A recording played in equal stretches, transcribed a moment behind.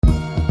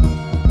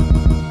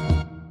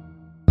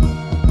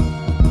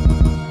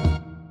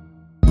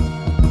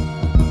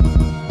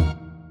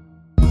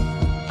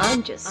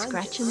I'm just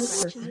scratching the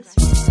surface.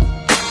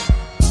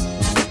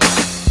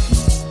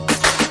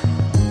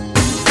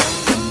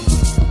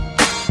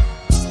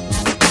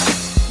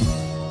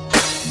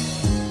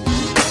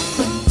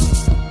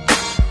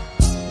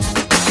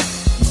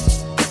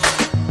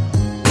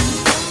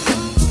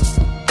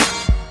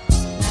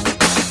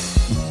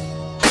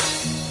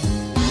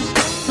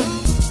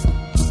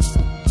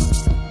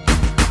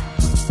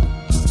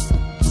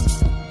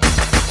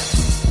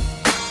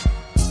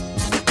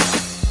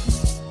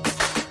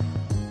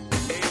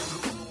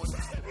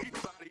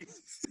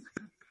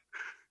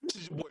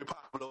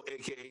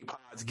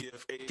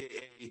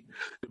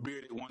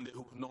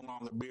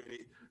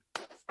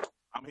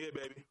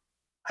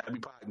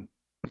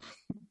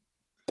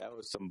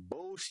 Some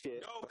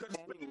bullshit. No, because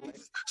anyway.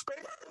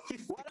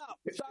 Space. What up?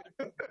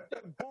 Sorry.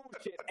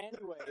 Bullshit.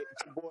 Anyway,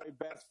 it's your boy,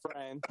 best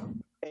friend,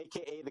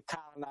 aka the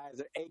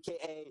colonizer,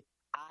 aka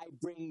I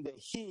bring the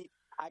heat.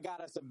 I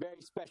got us a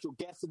very special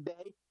guest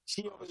today.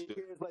 She only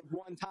appears like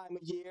one time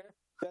a year.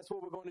 That's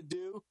what we're going to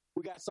do.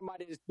 We got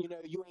somebody that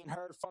you ain't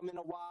heard from in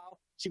a while.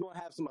 She going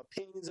to have some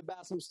opinions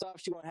about some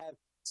stuff. She's going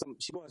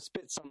to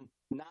spit some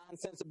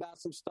nonsense about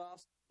some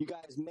stuff. You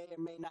guys may or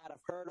may not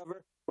have heard of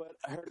her, but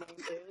her name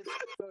is.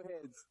 Go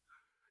ahead.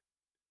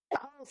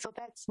 Oh, so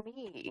that's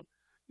me.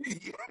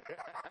 Yeah.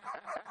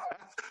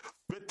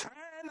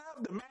 Return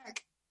of the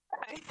Mac.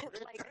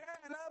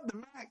 Return of the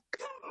Mac.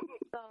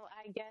 So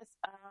I guess,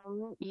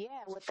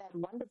 with that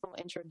wonderful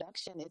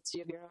introduction, it's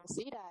your girl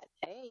C-Dot.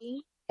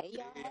 Hey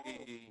y'all.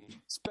 Hey.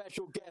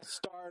 Special guest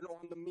starring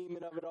on the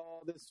memeing of it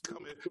all this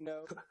week,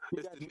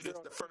 It's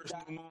the first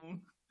new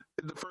moon.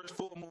 It's the first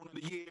full moon of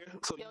the year.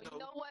 So you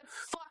know what?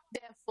 Fuck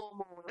that full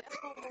moon. That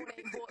full moon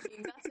ain't brought me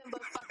nothing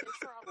but fucking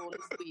trouble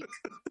this week.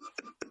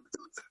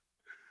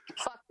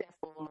 Fuck that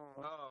full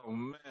moon. Oh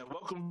man,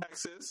 welcome back,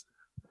 sis.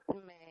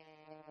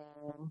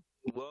 Man,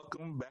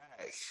 welcome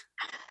back.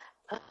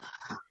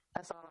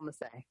 That's all I'm gonna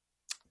say.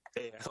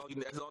 Hey, that's all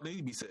need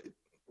to be said.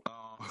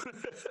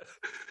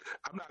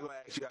 I'm not gonna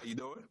ask you how you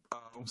doing.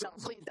 No,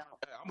 please don't.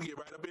 I'm gonna get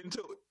right up into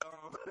it.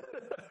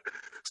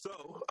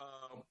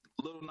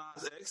 Lil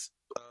Nas X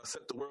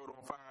set the world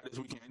on fire this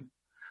weekend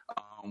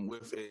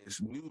with his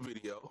new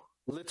video.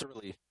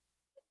 Literally.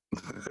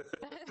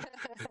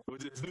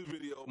 With his new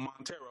video,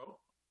 Montero,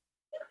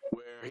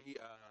 where he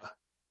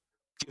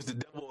gives the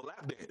devil a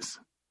lap dance.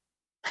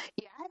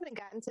 Yeah, I haven't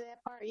gotten to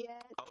that part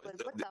yet.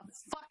 But what the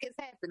fuck is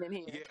happening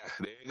here? Yeah,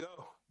 there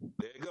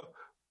you go.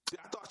 See,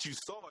 I thought you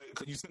saw it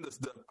because you sent us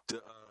the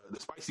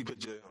spicy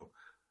picture.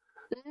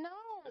 No,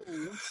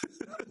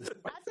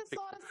 I just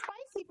saw the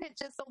spicy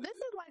picture. So this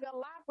is like a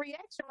live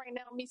reaction right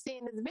now. Me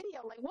seeing this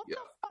video, like, what the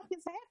fuck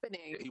is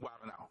happening? Yeah, he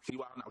wilding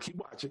out. Keep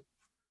watching.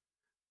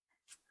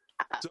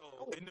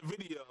 So in the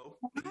video,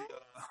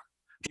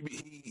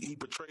 he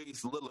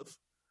portrays Lilith,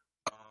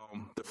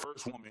 the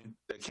first woman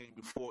that came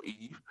before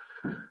Eve.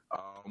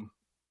 I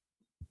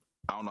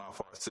don't know how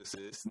far this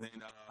is. And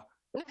then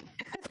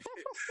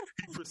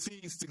he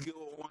proceeds to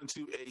go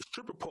onto a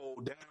stripper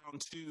pole down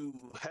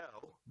to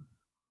hell.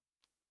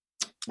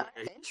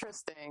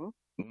 Interesting.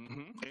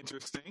 Mm-hmm,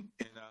 interesting.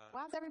 And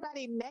why is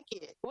everybody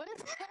naked? What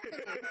is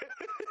happening?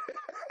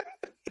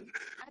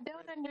 I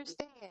don't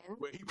understand.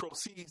 Where he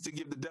proceeds to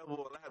give the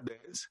devil a lap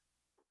dance,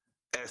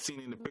 as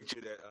seen in the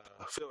picture that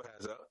Phil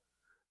has up.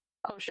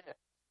 Oh shit.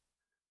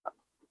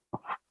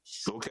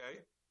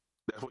 Okay,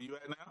 that's where you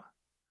at now?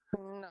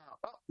 No.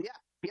 Oh,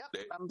 yep.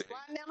 I'm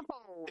sliding down the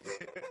pole.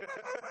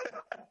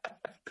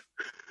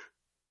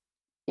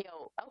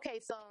 Yo, okay,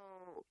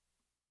 so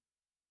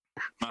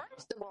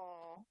first of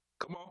all,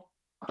 come on.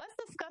 Let's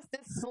discuss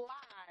this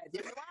slide.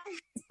 Why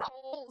is this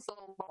pole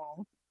so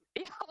long?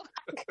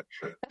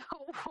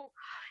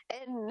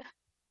 And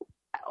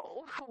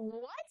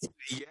what?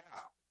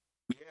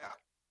 Yeah.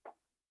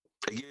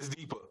 It gets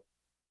deeper.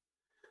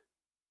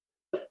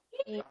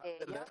 Yeah, I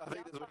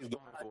think that's what he's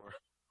going for.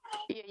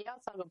 Yeah, y'all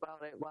talk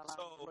about it while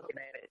I'm looking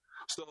at it.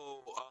 So,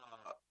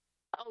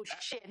 oh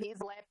shit,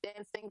 he's lap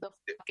dancing the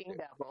fucking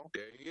devil.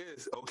 There he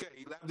is. Okay,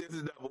 he lap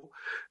dances the devil.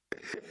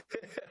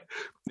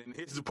 Then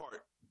here's the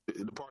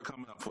part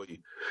coming up for you.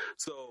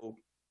 So,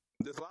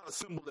 there's a lot of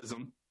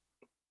symbolism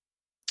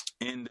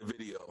in the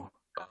video.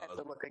 I have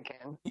to look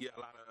again. Yeah, a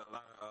lot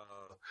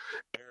of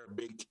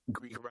Arabic,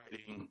 Greek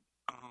writing.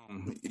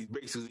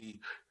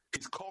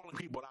 He's calling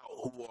people out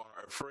who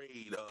are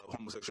afraid of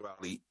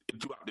homosexuality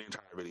throughout the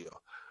entire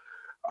video.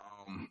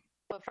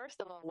 But first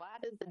of all, why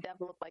does the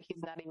devil look like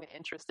he's not even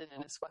interested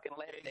in his fucking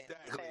lap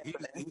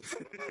dance?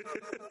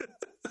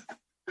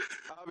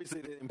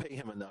 Obviously, they didn't pay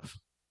him enough.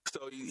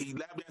 So he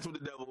lap dances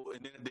with the devil,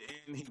 and then at the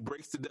end, he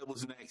breaks the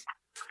devil's neck,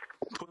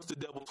 puts the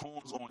devil's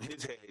horns on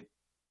his head,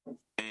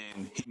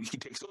 and he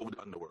takes over the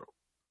underworld.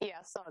 Yeah,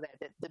 I saw that.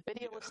 The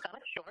video was kind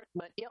of short,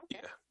 but yeah.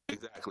 Yeah,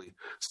 exactly.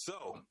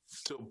 So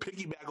to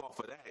piggyback off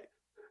of that,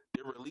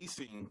 they're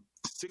releasing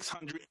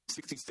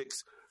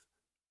 666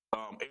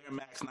 Air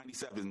Max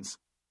 97s,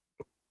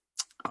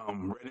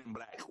 red and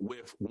black,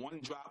 with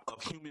one drop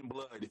of human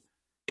blood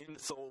in the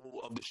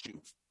sole of the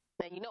shoe.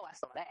 Now, I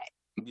saw that.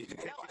 Yeah.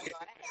 I saw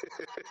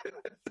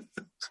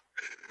that.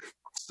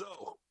 So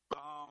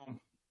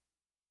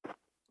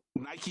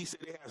Nike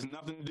said it has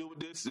nothing to do with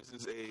this. This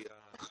is a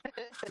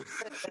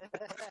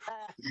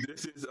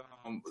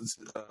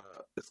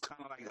it's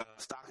kind of like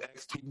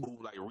StockX, people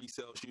who like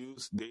resell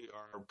shoes. They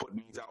are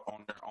putting these out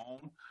on their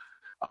own.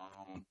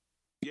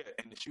 Yeah,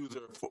 and the shoes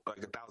are for like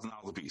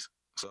 $1,000 a piece.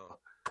 So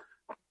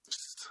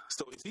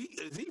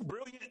is he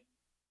brilliant,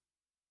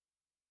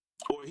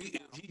 or he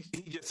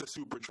just a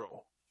super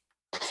troll?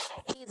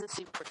 He's a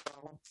super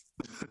troll.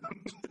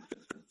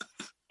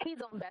 He's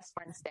on best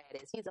friend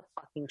status. He's a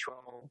fucking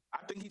troll.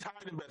 I think he's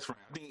higher than best friend.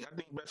 I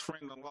think best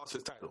friend lost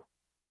his title.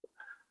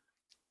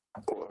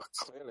 Well,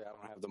 clearly, I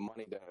don't have the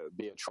money to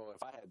be a troll.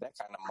 If I had that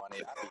kind of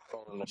money, I'd be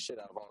trolling the shit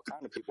out of all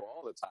kind of people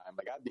all the time.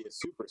 Like, I'd be a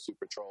super,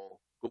 super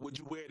troll. But would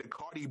you wear the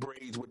Cardi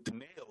braids with the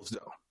nails,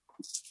 though?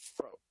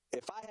 Bro,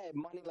 if I had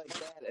money like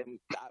that and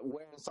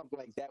wearing something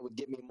like that would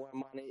give me more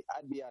money,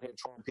 I'd be out here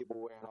trolling people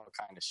wearing all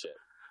kind of shit.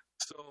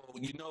 So,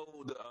 you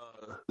know, the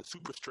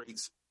super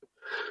straights,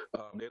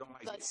 they don't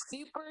like it.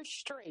 Super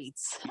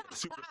straights. Yeah, the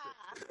super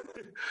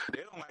straights.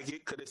 They don't like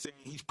it because they're saying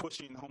he's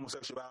pushing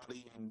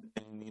homosexuality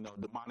and you know,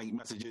 demonic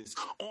messages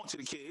onto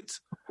the kids.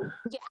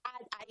 Yeah,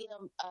 I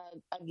am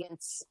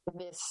against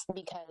this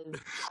because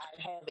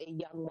I have a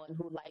young one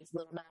who likes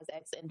Lil Nas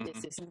X, and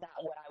this is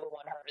not what I would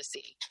want her to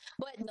see.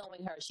 But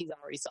knowing her, she's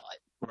already saw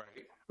it.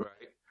 Right.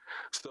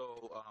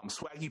 So,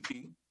 Swaggy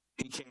P,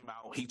 he came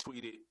out, he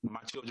tweeted,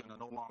 "My children are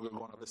no longer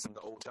going to listen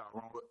to Old Town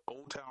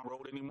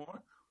Road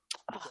anymore.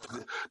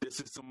 Because this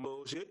is some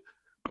bullshit."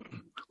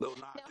 Lil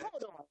Nas now,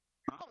 hold on.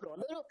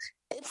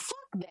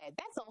 Fuck that.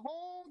 That's a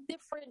whole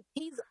different.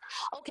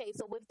 Okay.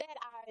 So with that,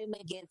 I'm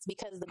against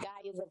because the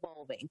guy is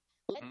evolving.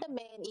 Let the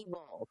man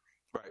evolve.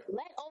 Right.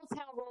 Let Old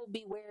Town Road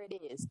be where it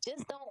is.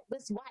 Just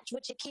let's watch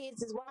what your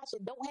kids is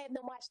watching. Don't have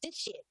them watch this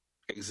shit.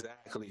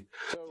 Exactly.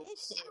 So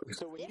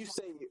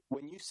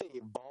when you say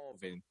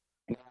evolving,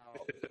 now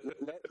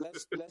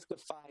let's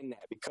define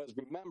that, because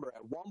remember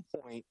at one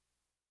point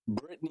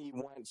Britney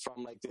went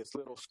from like this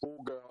little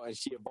schoolgirl and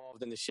she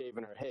evolved into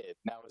shaving her head.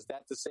 Now is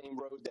that the same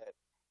road that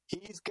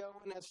he's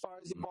going as far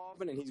as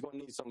evolving, and he's going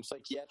to need some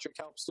psychiatric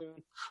help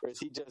soon, or is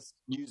he just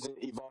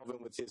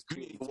evolving with his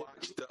creativity?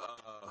 Watch the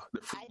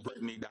Free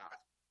Britney doc.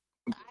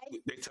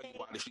 They tell you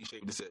why she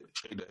shaved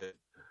her head.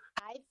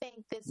 I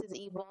think this is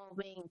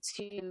evolving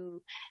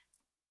to.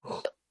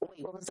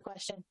 Wait, what was the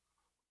question?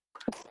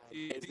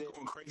 Is he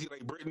going crazy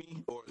like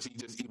Britney, or is he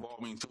just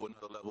evolving to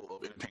another level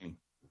of entertaining?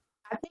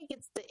 I think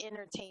it's the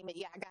entertainment.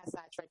 Yeah, I got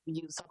sidetracked when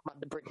you was talking about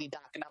the Britney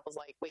doc, and I was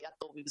like, wait, I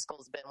thought we were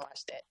supposed to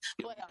watch that.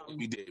 Yeah, but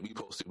we did. We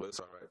posted, but it's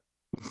all right.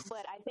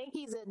 But I think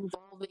he's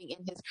evolving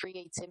in his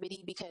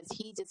creativity because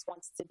he just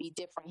wants to be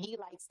different. He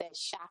likes that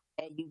shock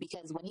at you,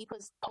 because when he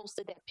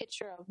posted that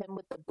picture of him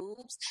with the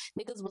boobs,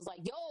 niggas was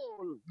like,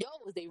 yo,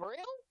 is they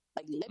real?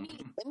 Like, let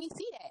me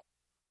see that.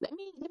 Let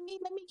me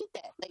get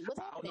that. Like, what's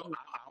happening?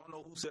 I don't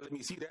know who said let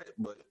me see that,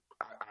 but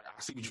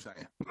I see what you're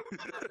saying.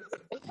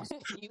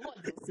 You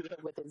want to see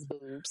him with his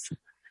boobs.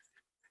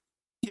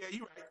 Yeah,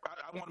 you're right.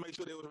 I want to make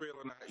sure they was real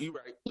or not. You're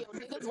right. Yo,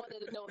 niggas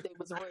wanted to know if they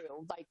was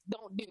real. Like,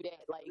 don't do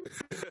that. Like,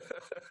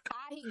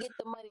 how he get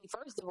the money,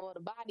 first of all,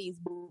 to buy these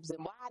boobs,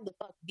 and why the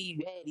fuck do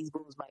you have these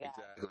boobs, my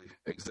guy?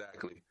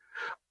 Exactly.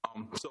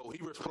 So he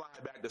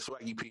replied back to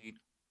Swaggy P.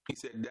 He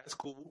said, "That's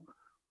cool.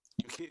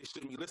 Your kids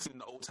shouldn't be listening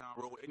to Old Town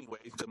Road anyway,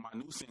 because my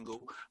new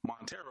single,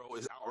 Montero,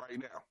 is out right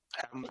now.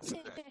 Have them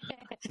listen to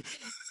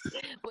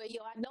that." Well,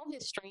 yo, I know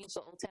his streams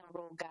for Old Town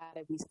Road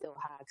gotta be still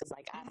high, because,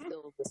 like, I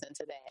still listen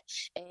to that.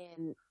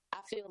 And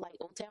I feel like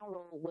Old Town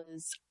Road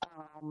was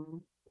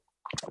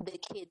the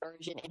kid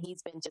version, and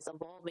he's been just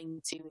evolving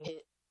to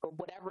hit or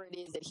whatever it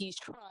is that he's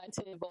trying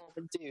to evolve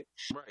into.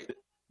 Right.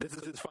 This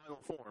is his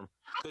final form.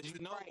 Because you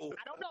know, right.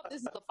 I don't know if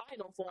this is the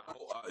final form.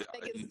 I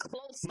think it's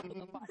close to the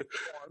final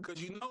form. Because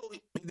you know,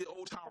 he did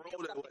Old Town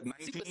Road at what,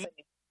 19?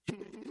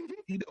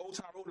 He did Old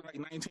Town Road at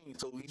like 19,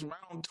 so he's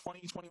around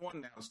 20,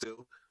 21 now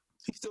still.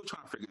 He's still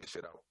trying to figure this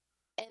shit out.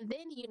 And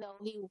then, you know,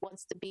 he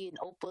wants to be an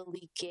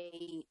openly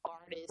gay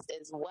artist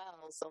as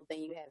well, so then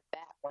you have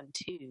that one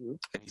too.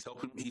 And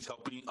he's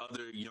helping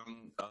other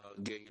young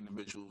gay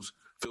individuals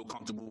feel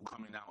comfortable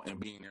coming out and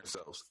being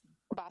themselves.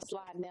 By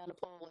sliding down the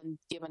pole and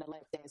giving a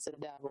lap dance to the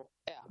devil.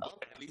 Yeah.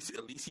 Okay. At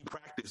least he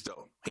practiced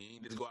though. He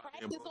didn't just go out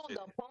there and practice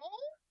on the pole?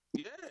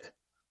 Yeah.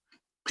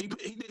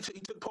 He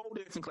took pole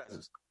dancing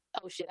classes.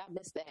 Oh shit, I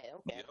missed that.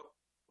 Okay.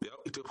 Yep.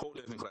 He took pole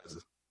dancing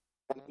classes.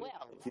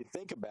 Well, if you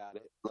think about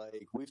it,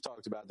 like we've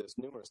talked about this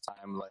numerous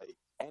times, like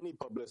any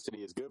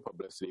publicity is good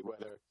publicity,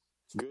 whether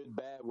good,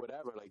 bad,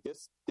 whatever. Like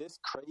this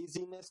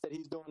craziness that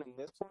he's doing in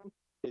this one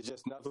is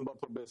just nothing but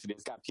publicity.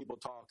 It's got people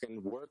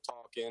talking, we're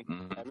talking,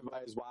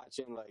 everybody's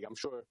watching. Like I'm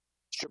sure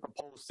stripper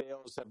pole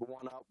sales have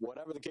won up,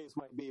 whatever the case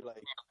might be.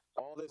 Like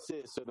all this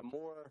is, so the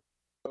more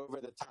over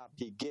the top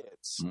he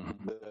gets,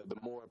 the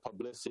more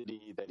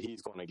publicity that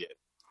he's going to get.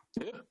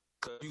 Yeah,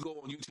 because you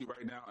go on YouTube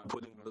right now and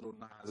put in Lil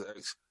Nas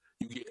X,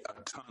 you get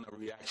a ton of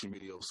reaction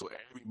videos, so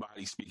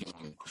everybody's speaking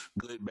on it,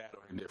 good, bad,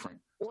 or indifferent.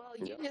 Well,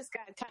 you just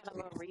got kind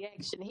of a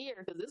reaction here,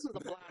 because this was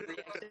a blind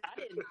reaction. I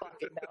didn't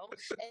fucking know.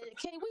 And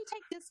can we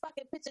take this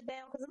fucking picture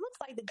down? Because it looks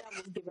like the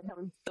devil's giving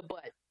him the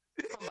butt.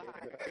 from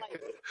behind.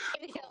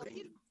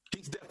 Like,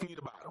 He's definitely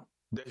the bottom.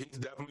 He's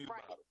definitely the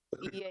bottom.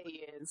 Yeah,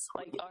 he is.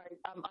 Like, all right,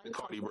 I'm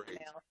uncomfortable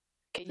now.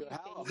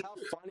 How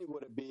funny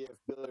would it be if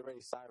Billy Ray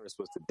Cyrus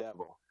was the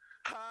devil?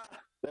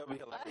 That would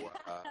be hilarious.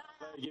 Like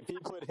if he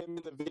put him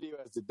in the video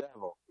as the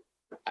devil.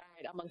 All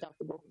right, I'm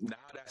uncomfortable. Now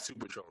that's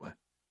super trolling.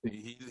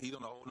 He's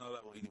on a whole nother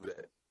level. He do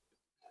that.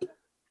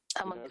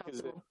 I'm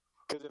uncomfortable.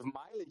 Because if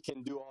Miley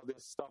can do all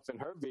this stuff in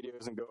her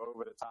videos and go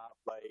over the top,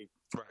 like,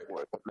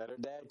 let her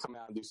dad come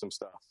out and do some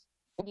stuff.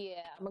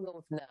 Yeah, I'm gonna go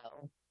with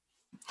no.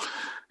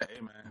 Hey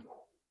man,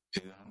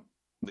 you know,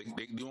 they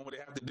doing what they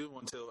have to do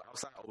until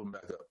outside open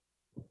back up.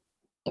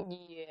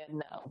 Yeah,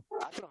 no.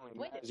 I can only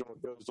imagine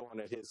what goes on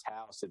at his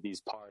house at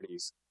these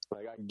parties.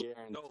 Like, I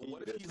guarantee. No,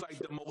 what if he's like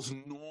the most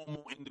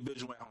normal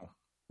individual at home?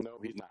 No,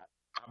 he's not.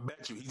 I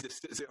bet you he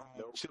just sits at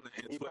home chilling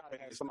in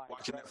sweatpants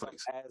watching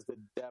Netflix as the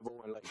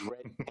devil and like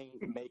red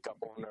paint makeup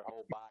on their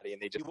whole body,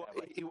 and they just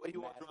he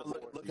walks around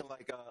looking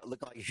like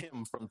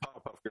him from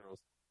Powerpuff Girls.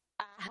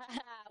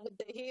 With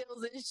the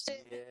heels and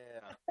shit.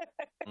 Yeah.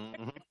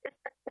 Mm-hmm.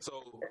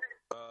 So,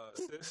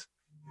 sis,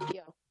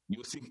 yeah,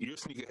 you're a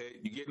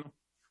sneakerhead. You getting them?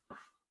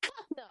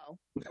 No.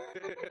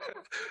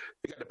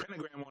 They got the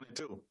pentagram on it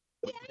too.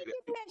 Yeah, I ain't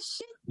getting that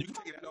shit. You can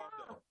take that off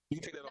though. You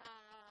can take that off.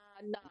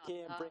 No.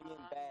 You can't bring in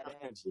bad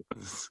energy.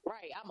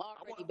 Right, I'm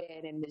already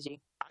bad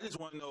energy. I just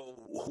want to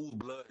know whose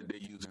blood they're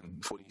using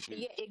for these shoes.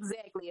 Yeah,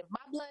 exactly. If my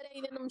blood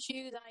ain't in them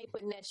shoes, I ain't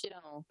putting that shit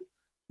on.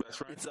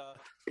 That's right.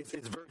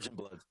 It's virgin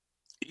blood.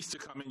 Easter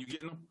coming, you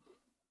getting them?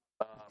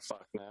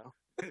 Fuck no.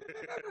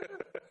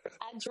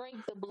 I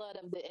drink the blood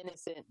of the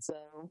innocent,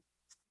 so.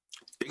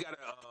 They got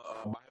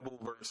a Bible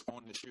verse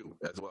on the shoe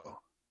as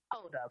well.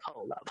 Hold up.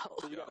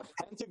 So you got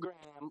a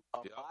pentagram, a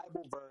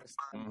Bible verse,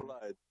 and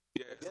blood.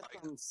 Yeah,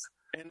 it's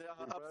and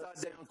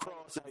upside down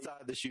cross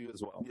inside the shoe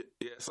as well.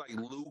 Yeah, it's like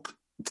Luke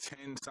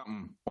 10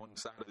 something on the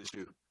side of the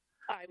shoe.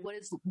 All right, what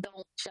is?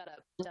 Don't shut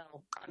up.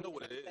 No, I know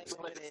what it is.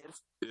 What it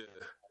is?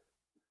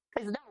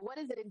 Yeah. No, what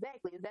is it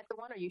exactly? Is that the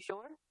one? Are you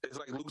sure? It's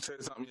like Luke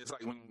said something. It's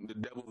like when the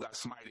devil got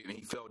smited and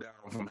he fell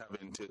down from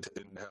heaven into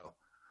hell.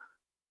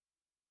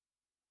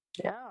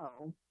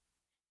 Oh.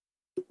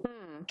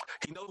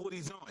 He knows what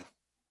he's doing.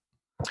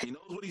 He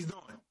knows what he's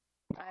doing.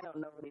 I don't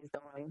know what he's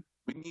doing.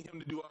 We need him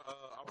to do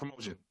our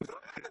promotion.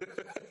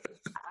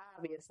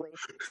 Obviously.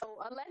 So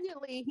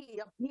allegedly, he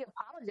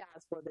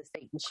apologized for the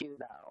Satan shoe,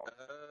 though.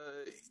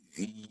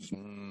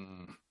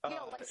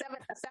 Like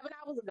 7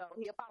 hours ago,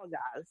 he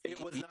apologized. It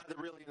was not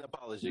really an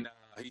apology. Nah,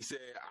 he said,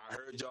 I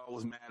heard y'all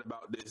was mad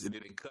about this, and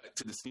then it cut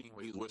to the scene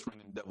where he was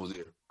whispering in the devil's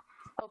ear.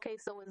 Okay,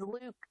 so it's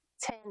Luke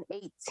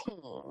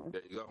 10:18.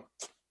 There you go.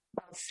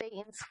 About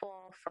Satan's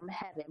fall from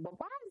heaven. But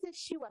why is this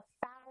shoe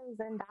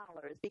 $1,000?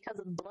 Because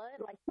of blood?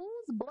 Like,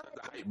 whose blood?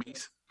 Because the hype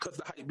beast. Because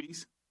the hype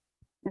beast.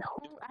 No,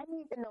 I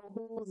need to know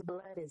whose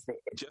blood is it.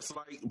 Just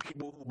like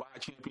people who buy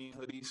champion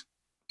hoodies,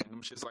 and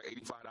them shit's like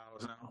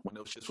 $85 now. When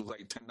those shits was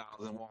like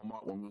 $10 in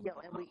Walmart. When we they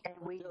were like $10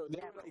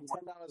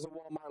 in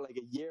Walmart like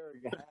a year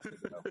and a half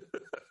ago.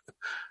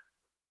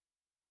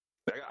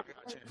 I got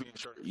a champion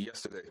shirt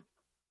yesterday.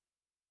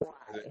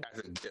 As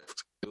a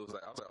gift. It was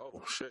like, I was like,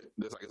 oh shit,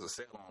 there's like, it's a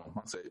sale on them.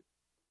 I said,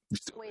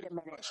 wait a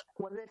minute.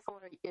 Was it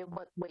for,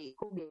 wait,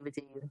 who gave it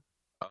to you?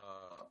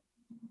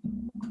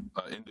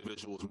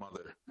 Individual's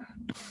mother.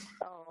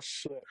 Oh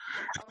shit.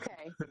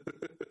 Okay.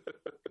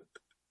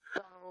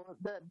 So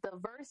the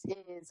verse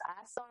is,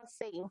 I saw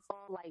Satan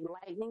fall like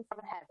lightning from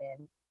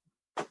heaven.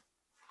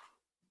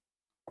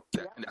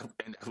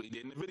 And that's what he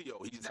did in the video.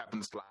 He just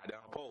happened to slide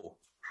down a pole.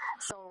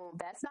 So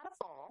that's not a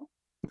fall.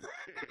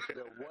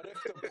 What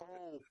if the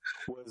pole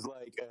was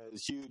like a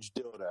huge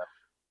dildo?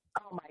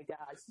 Oh my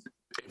gosh.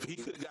 If he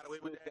could have got away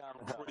with that,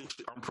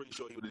 I'm pretty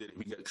sure he would have did it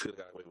if he could have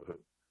got away with it.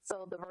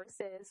 So the verse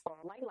says,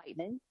 fall like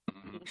lightning.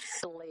 Mm-hmm. He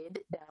slid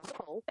down the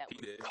pole. That was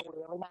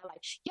clearly not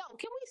like, yo,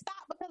 can we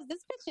stop? Because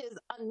this picture is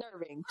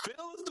unnerving.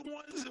 Phil is the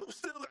one who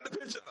still got the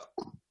picture up.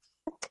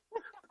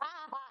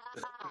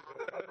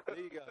 There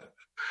you go.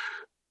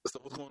 So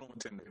what's going on with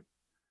Tinder?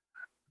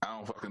 I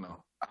don't fucking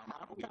know.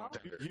 I don't get on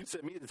Tinder. You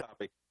sent me the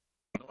topic.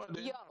 No, I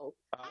didn't. Yo,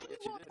 I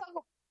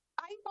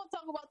ain't gonna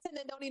talk about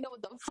Tinder. Don't even know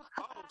what the fuck.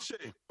 Oh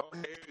shit.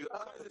 Okay.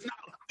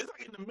 It's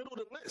like in the middle of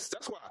the list.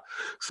 That's why.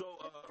 So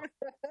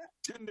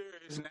Tinder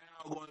is now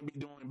going to be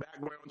doing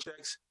background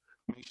checks.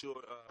 Make sure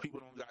people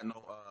don't got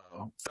no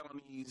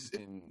felonies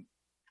and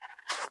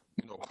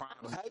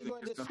crimes. How you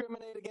going to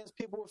discriminate against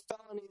people with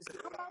felonies?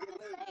 I'm about to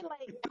say,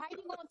 like, how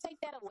you going to take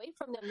that away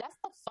from them? That's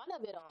the fun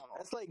of it all.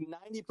 That's like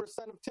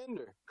 90% of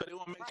Tinder. Because they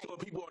want to make sure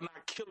people are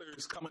not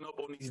killers coming up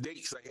on these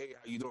dates. Like, hey,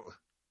 how you doing?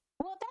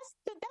 Well, that's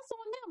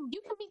on them.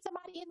 You can meet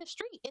somebody in the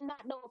street and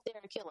not know if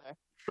they're a killer.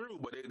 True,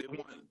 but they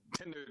want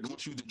Tinder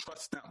wants you to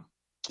trust them.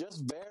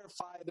 Just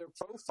verify their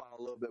profile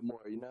a little bit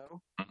more, you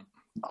know?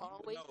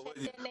 Always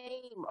check their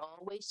name.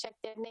 Always check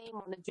their name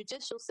on the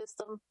judicial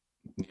system.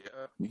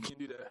 Yeah, you can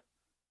do that.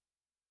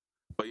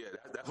 But yeah,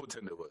 that's what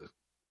Tinder was.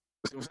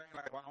 See what I'm saying?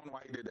 Like, I don't know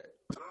why he did that.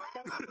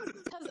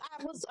 Because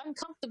I was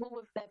uncomfortable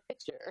with that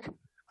picture.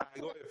 All right,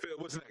 go ahead, Phil.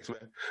 What's next,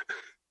 man?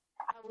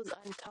 I was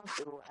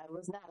uncomfortable. I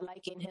was not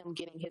liking him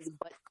getting his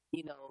butt,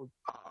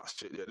 Ah,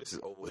 shit. Yeah, this is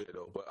old here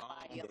though. But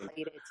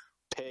violated.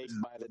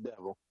 Pegged by the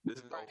devil. this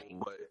is Right.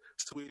 old. But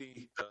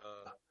Sweetie,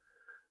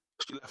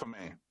 she left a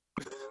man.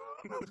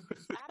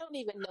 I don't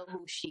even know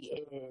who she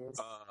is.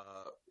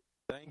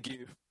 Thank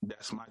you.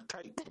 That's my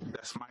type.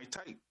 That's my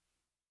type.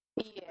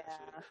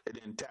 Yeah. And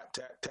then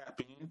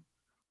tap in.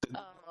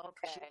 Oh,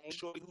 okay.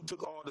 Shorty who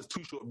took all this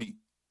Too Short beat.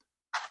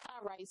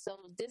 All right. So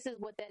this is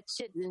what that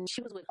shit. And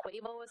she was with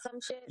Quavo or some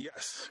shit.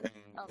 Yes,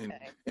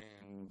 Okay.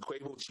 and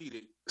Quavo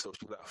cheated, so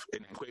she left.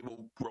 And then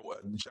Quavo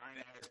wrote a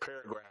giant ass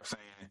paragraph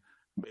saying,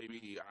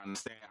 "Baby, I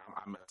understand,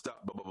 I messed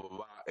up, blah blah blah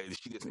blah," and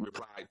she just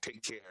replied,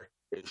 "Take care,"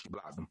 and she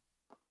blocked him.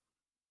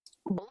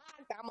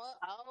 Blocked. I'm a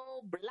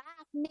old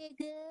block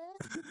nigga.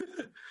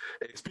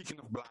 And speaking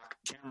of block,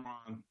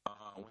 Cameron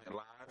went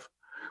live,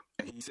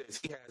 and he says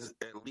he has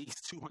at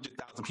least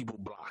 200,000 people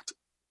blocked.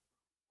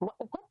 What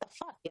the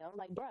fuck, yo?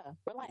 Like, bruh,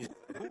 relax.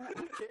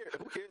 Who cares?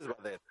 Who cares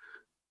about that?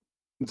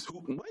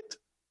 What?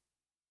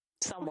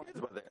 Someone. Who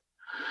cares about that?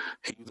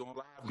 He was on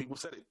live. People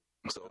said it.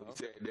 So he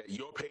said that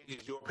your page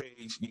is your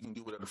page. You can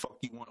do whatever the fuck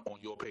you want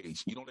on your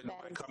page. You don't let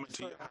nobody come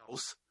into your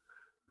house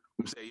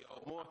and say,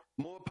 "Yo,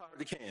 More power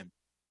to Cam.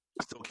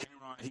 So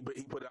Cameron,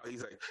 he put out.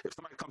 He's like, if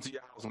somebody comes to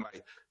your house and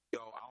like, "Yo,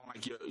 I don't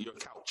like your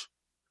couch,"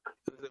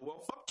 he said,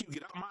 "Well, fuck you,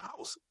 get out of my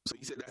house." So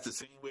he said that's the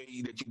same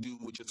way that you do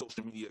with your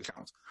social media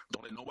accounts.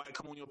 Don't let nobody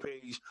come on your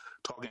page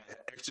talking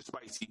extra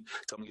spicy.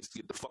 Tell me to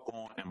get the fuck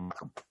on and block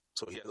them.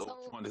 So he has over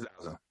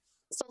 200,000.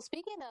 So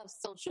speaking of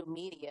social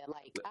media,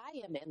 like I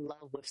am in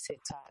love with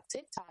TikTok.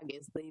 TikTok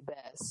is the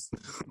best.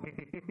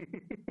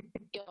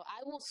 Yo,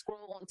 I will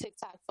scroll on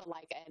TikTok for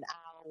like an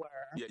hour.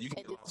 Yeah, you can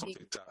and get just lost on be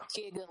TikTok.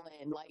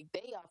 giggling. Like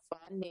they are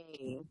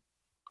funny.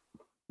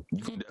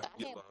 You can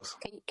definitely get lost.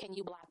 Can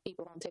you block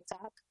people on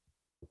TikTok?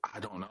 I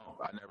don't know.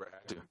 I never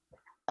had to.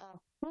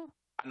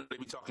 I know they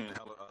be talking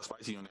hella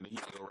spicy on it. They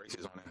get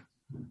racist on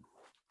it.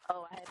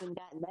 Oh, I haven't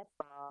gotten that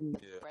from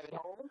the rabbit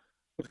hole.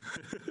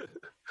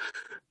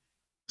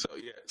 So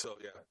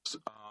yeah.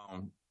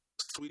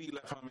 Sweetie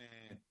left her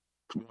man.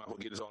 We might as well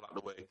get this all out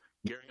the way.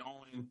 Gary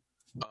Owen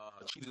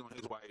cheated on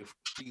his wife.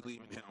 She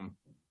leaving him.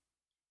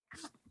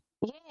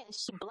 Yeah,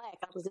 she black.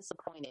 I was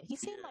disappointed. He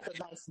seemed like a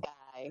nice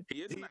guy.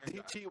 He is a nice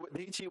guy.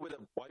 Did he cheat with a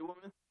white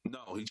woman?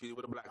 No, he cheated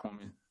with a black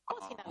woman. Of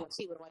course, he's not gonna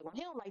cheat with a white woman.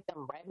 He don't like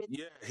them rabbits.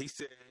 Yeah, he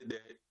said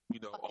that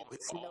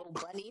Snow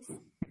bunnies.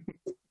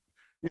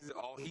 He said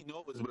all he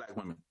knows is black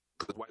women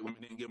because white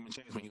women didn't give him a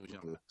chance when he was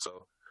younger.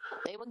 So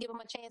they will give him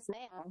a chance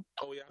now.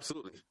 Oh yeah,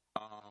 absolutely.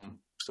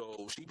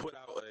 So she put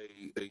out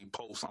a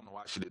post. I don't know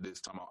why she did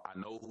this. Talking about, "I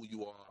know who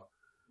you are,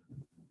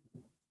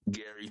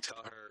 Gary.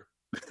 Tell her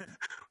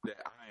that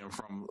I am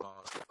from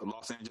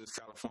Los Angeles,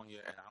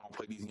 California, and I don't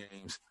play these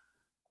games.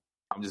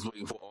 I'm just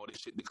waiting for all this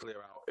shit to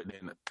clear out, and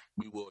then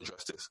we will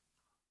address this."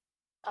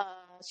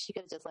 She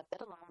could have just left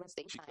it alone and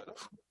stayed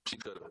silent. She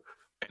could have.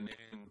 And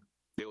then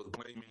they was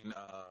blaming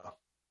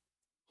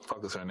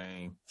fuck is her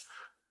name?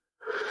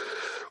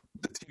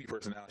 The TV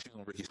personality. She's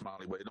on Ricky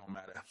Smiley, but it don't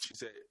matter. She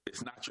said,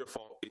 "It's not your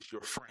fault. It's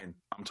your friend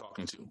I'm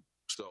talking to.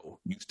 So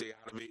you stay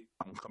out of it.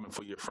 I'm coming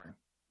for your friend."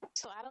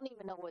 So I don't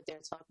even know what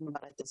they're talking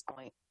about at this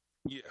point.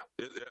 Yeah,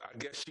 I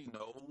guess she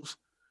knows.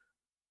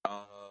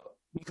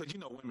 Because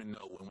women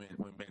know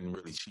when men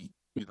really cheat.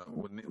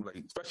 When they,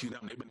 especially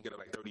them, they've been together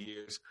like 30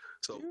 years.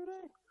 So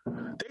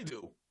they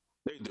do.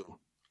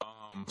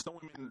 Some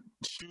women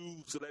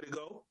choose to let it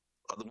go.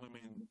 Other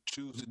women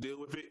choose to deal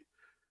with it.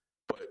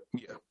 But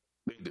yeah,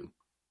 they do.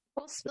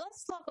 Well,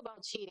 let's talk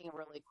about cheating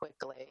really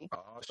quickly.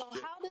 So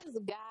how does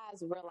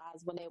guys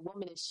realize when a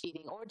woman is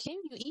cheating, or do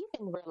you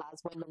even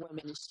realize when the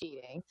woman is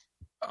cheating?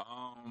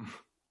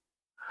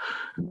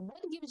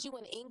 What gives you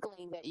an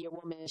inkling that your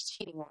woman is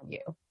cheating on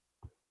you?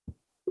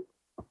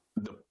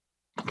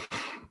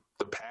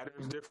 The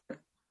pattern's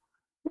different.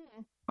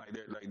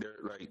 They're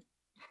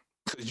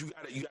because you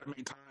gotta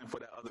make time for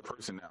that other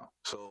person now.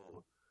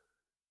 So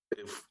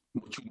if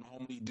what you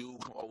normally do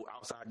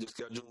outside your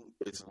schedule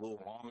is a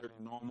little longer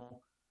than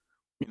normal,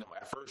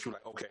 at first you're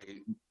like,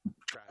 okay,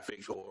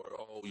 traffic,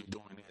 or you're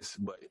doing this,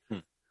 but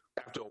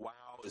after a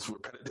while it's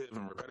repetitive,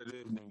 and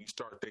then you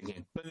start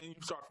thinking, but then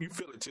you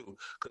feel it too,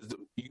 because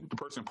the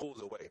person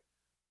pulls away.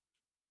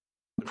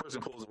 The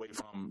person pulls away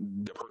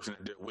from the person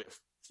that they're with.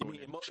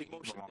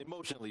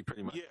 Emotionally,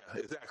 pretty much. Yeah,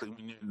 exactly.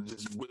 When you're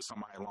just with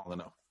somebody long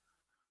enough.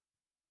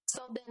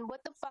 So then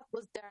what the fuck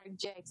was Derek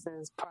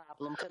Jackson's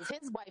problem? Because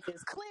his wife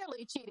is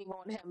clearly cheating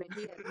on him and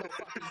he has no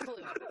fucking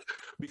clue.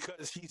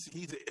 Because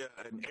he's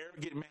an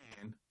arrogant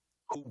man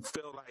who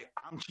felt like,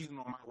 I'm cheating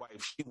on my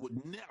wife. She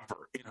would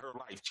never in her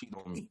life cheat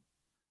on me.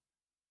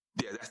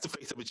 Yeah, that's the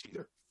face of a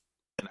cheater.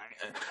 And I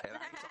ain't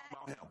talking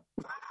about him.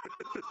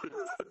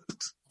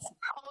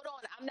 Hold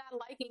on, I'm not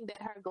liking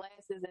that her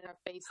glasses and her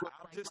face look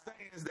I'm like just mine.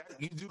 saying that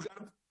you do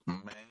gotta,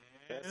 man.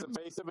 That's the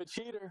face of a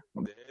cheater.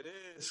 There it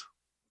is.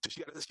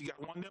 She got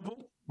one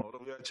nipple. Hold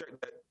on, we gotta check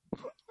that.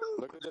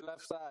 Look at the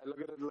left side.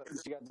 Look at the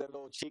left. She got that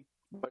little cheek.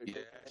 Yeah,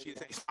 she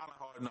ain't smiling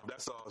hard enough.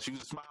 That's all. She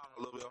was smiling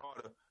a little bit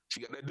harder. She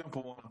got that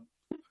dimple on her.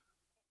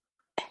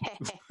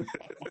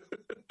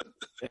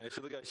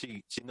 she look like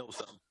she knows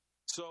something.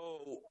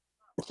 So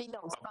She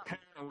knows something.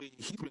 apparently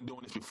he's been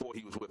doing this before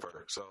he was with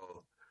her.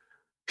 So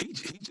he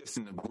just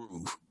in the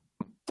groove.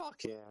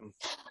 Fuck him.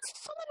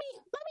 So let me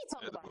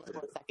talk about this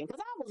for a second, because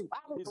I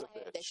was He's a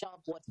glad bitch. that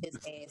y'all brought his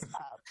ass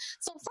up.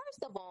 So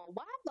first of all,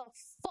 why the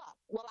fuck?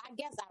 Well, I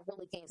guess I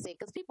really can't say it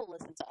because people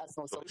listen to us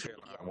on So social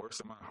media. Caroline, worse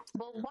than mine.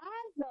 But why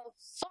the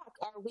fuck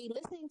are we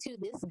listening to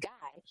this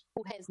guy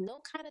who has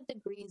no kind of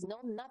degrees, no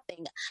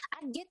nothing?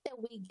 I get that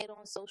we get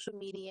on social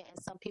media and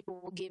some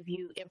people will give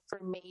you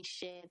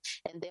information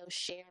and they'll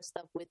share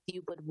stuff with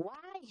you, but why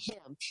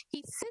him?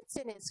 He sits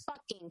in his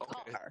fucking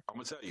Okay, car. I'm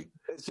gonna tell you.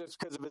 It's just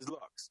because of his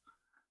looks.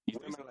 You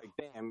Women think are like,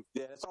 damn,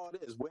 yeah, that's all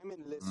it is. Women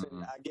listen,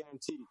 Mhm. I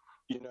guarantee,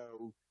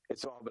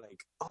 it's all like,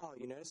 oh,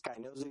 this guy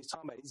knows what he's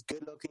talking about. He's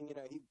good looking,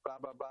 he blah,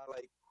 blah, blah.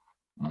 Like,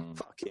 Mm.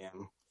 fuck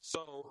him.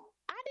 So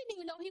I didn't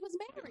even know he was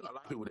married. a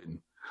lot of people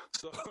didn't.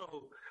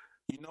 So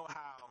you know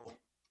how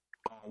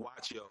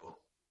Watch Yo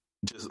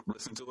just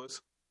listened to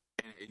us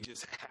and it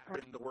just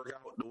happened to work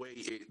out the way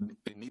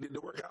it needed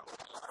to work out.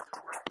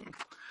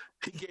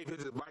 He gave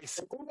his advice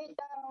Didn't it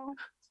though?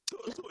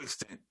 to an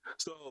extent.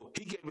 So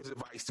he gave his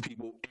advice to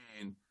people,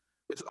 and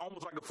it's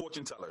almost like a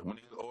fortune teller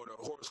or the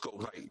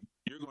horoscope. Like,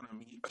 you're going to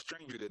meet a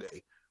stranger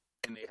today,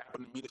 and they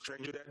happen to meet a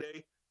stranger that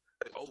day.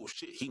 Like, oh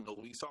shit, he knows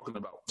what he's talking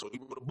about. So he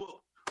wrote a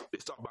book. They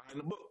start buying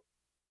the book.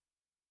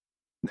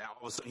 Now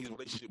all of a sudden he's a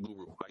relationship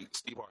guru, like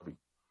Steve Harvey.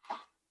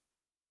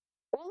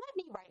 Well, let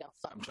me write a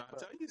fucking I'm trying to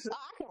book. tell you.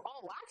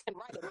 I can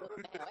write a book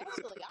now.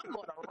 Actually, I'm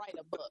going to write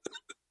a book.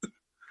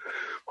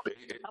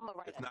 I'm going to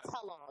write It's a not-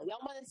 tell-all. Y'all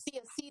want to see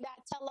a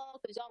C.Dot tell-all?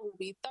 Because y'all will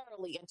be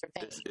thoroughly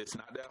entertained. It's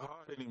not that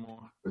hard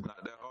anymore. It's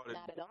not that hard.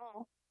 Not at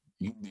all.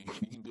 You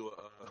can do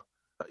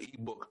a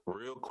ebook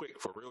real quick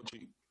for real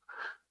cheap.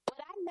 But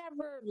I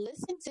never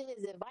listened to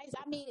his advice.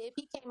 I mean, if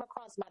he came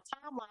across my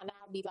timeline,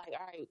 I'll be like,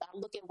 all right, I'll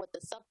look at what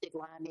the subject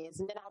line is,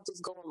 and then I'll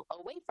just go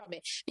away from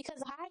it.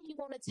 Because how are you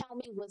going to tell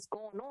me what's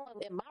going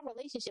on in my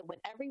relationship when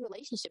every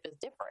relationship is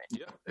different?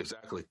 Yeah,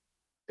 exactly.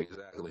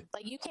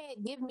 Like, you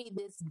can't give me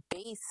this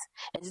base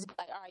and just be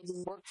like, all right,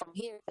 just work from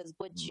here, because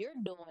what you're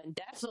doing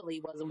definitely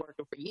wasn't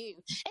working for you.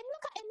 And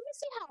look, and you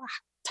see how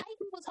tight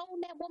he was holding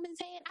that woman's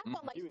hand? I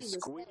felt like He was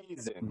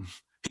squeezing.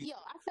 Yo,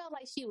 I felt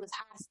like she was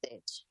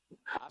hostage.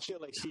 I feel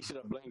like she should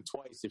have blinked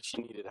twice if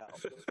she needed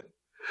help.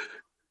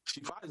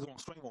 She probably gonna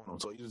swing on him,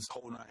 so he's just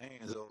holding her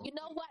hands. So. You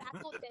know what? I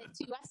thought that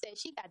too. I said,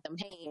 she got them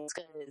hands,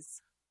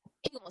 because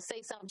he gonna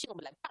say something. She gonna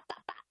be like, pop,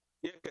 pop, pop.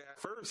 Yeah, 'cause at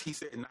first he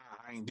said, "Nah,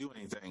 I ain't do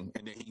anything,"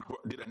 and then he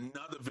did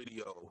another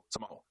video.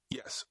 Somehow,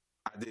 yes,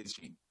 I did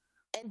cheat.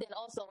 And then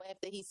also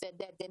after he said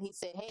that, then he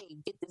said, hey,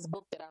 get this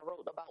book that I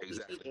wrote about me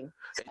Exactly. cheating.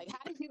 Like, how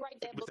did you write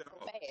that book 50% so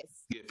off.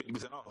 fast? Get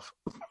 50% off.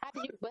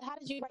 How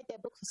did you write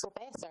that book so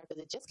fast, sir?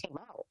 Because it just came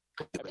out.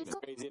 I think it's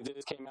crazy if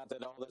this came out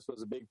that all this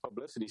was a big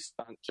publicity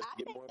stunt just I to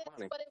get think more that's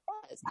money. what it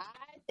was.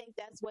 I think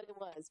that's what it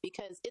was,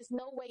 because it's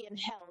no way in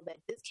hell that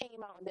this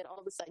came out and then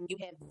all of a sudden you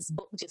have this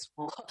book just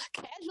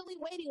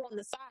casually waiting on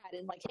the side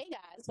and like, hey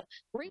guys,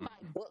 read my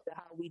book of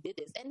how we did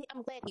this. And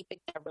I'm glad he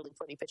picked a really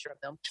pretty picture of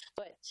them.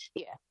 But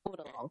yeah,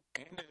 moving along.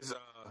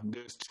 And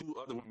there's two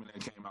other women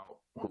that came out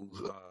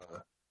who's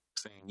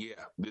saying,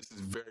 yeah, this is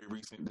very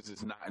recent. This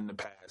is not in the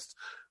past.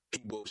 He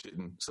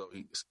bullshitting. So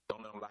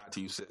don't let him lie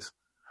to you, sis.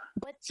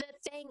 But the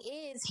thing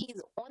is,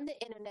 he's on the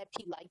internet.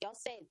 Like y'all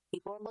said,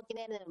 people are looking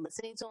at him and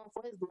listening to him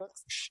for his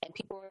looks, and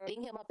people are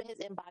hitting him up in his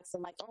inbox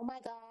and like, "Oh my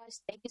gosh,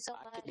 thank you so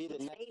I much. could be the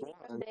You next saved me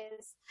one." from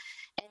this,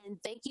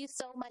 and thank you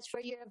so much for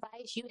your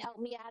advice. You helped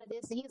me out of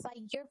this." And he's like,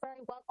 "You're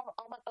very welcome.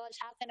 Oh my gosh,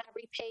 how can I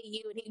repay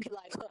you?" And he'd be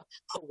like,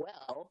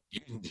 "Well."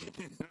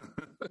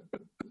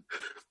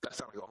 That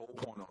sounds like a whole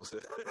porno.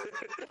 Sis.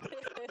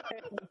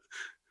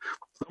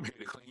 I'm here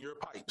to clean your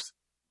pipes.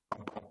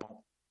 Bum, bum, bum.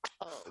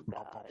 Oh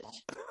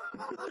gosh.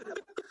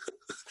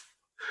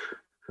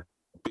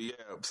 But yeah,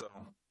 so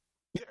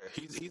yeah,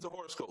 he's a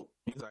horoscope.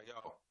 He's like,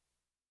 yo,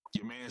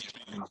 your man's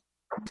cheating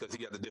because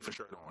he got a different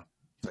shirt on.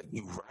 He's like,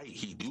 you right,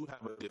 he do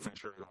have a different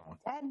shirt on.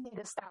 That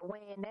nigga stopped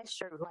wearing that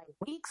shirt like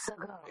weeks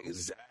ago.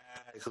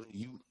 Exactly.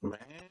 You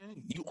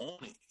man, you own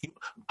it.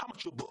 How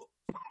much your book?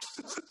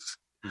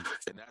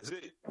 And that's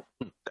it.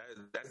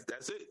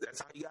 That's it. That's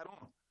how he got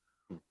on.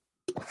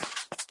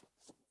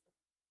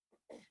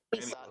 He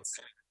And sucks.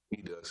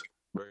 He does.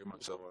 Very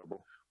much so.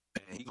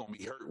 And he gonna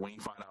be hurt when he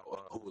find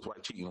out who his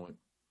wife cheating with.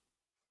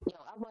 Yo,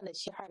 I wanted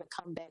her to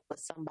come back with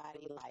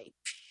somebody like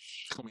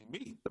It's gonna be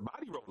me, the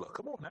body roller.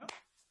 Come on now.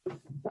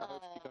 I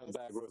hope she comes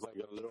back with like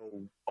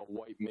a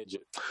white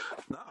midget.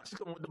 Nah, she's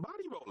coming with the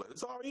body roller.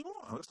 It's already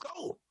on. Let's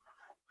go.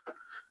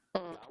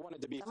 I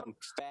wanted to be some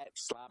fat,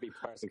 sloppy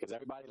person because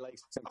everybody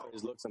likes him for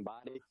his looks and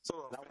body. So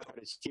And I wanted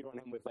her to cheat on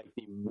him with like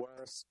the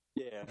worst,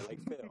 like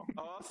Phil.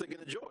 Oh, I was thinking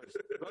of George.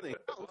 Funny.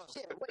 oh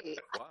shit, wait.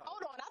 Wow.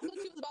 Hold on. I thought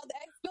you was about to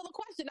ask Phil a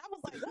question. I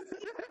was like, what?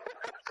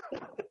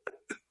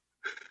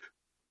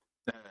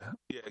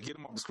 yeah, get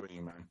him off the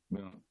screen, man. You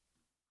know.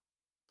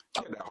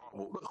 Get that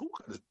horrible. Look,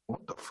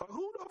 what the fuck?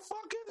 Who the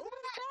fuck is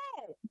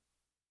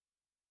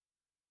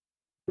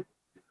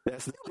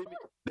that?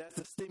 That's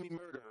the Stimmy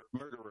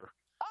murderer.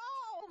 Oh,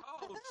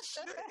 Oh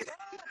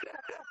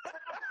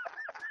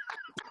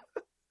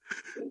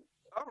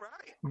All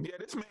right. Yeah,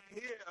 this man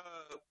here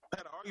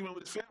had an argument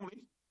with his family,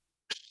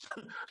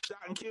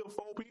 shot and killed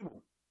 4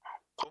 people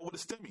over the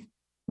stimmy.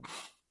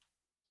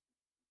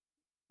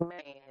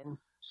 Man.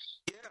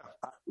 Yeah.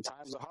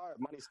 Times are hard.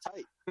 Money's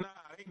tight. Nah,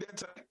 ain't that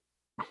tight.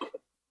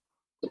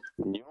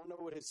 You don't know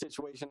what his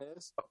situation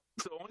is.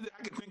 So the only thing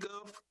I can think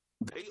of,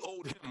 they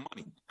owed him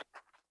money.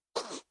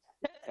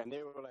 And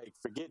they were like,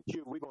 forget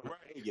you, we're going to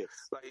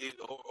Vegas. Like,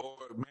 or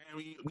man,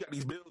 we got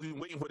these bills, we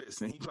waiting for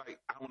this. And he's like,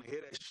 I want to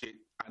hear that shit.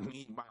 I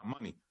need my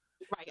money.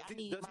 Right, I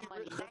need my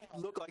money Does back.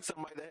 he look like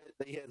somebody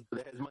that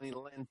has money to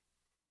lend?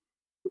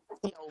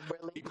 Yo,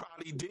 really? He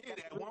probably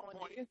did at one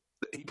point.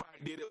 He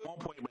probably did at one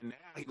point, but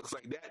now he looks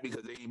like that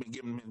because they ain't been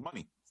giving him his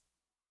money.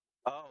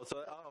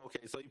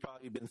 Okay. So he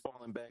probably been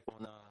falling back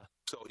on.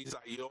 So he's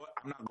like, you know what?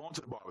 I'm not going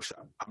to the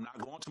barbershop. I'm not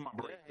going to my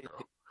break,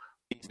 girl.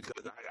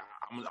 Because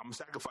I'm gonna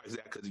sacrifice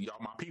that because y'all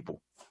my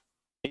people.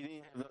 He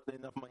didn't have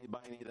enough money to buy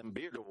any of them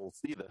beard oils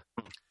either.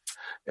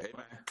 Hey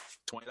man,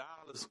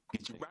 $20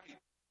 get you right.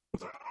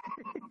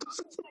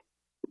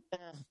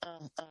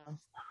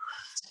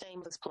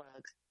 Shameless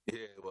plug.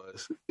 Yeah, it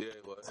was.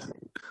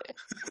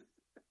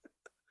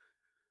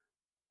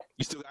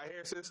 You still got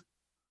hair, sis?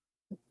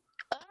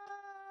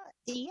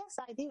 Yes,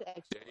 I do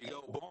actually. There you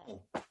go.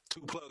 Boom. 2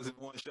 plugs in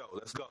one show.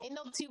 Let's go. Ain't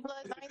no 2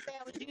 plugs. I ain't saying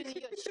I was using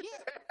your shit,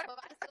 but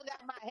I still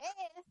got my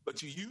hair.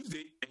 But you used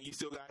it and you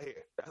still got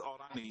hair. That's all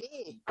I need.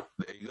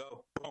 There you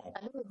go. Boom.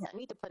 I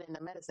need to put it in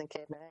the medicine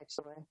cabinet,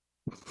 actually.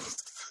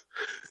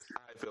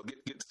 All right, Phil,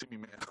 get to me,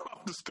 man.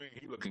 Off the screen,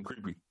 he looking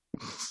creepy.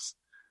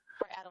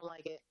 Right, I don't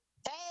like it.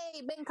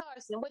 Hey, Ben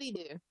Carson, what do you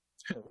do?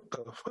 What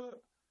the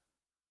fuck?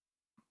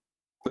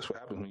 That's what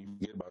happens when you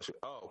forget about shit.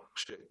 Oh,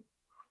 shit.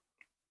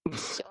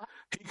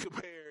 He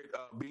compared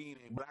being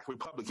a black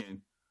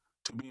Republican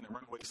to being a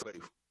runaway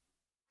slave.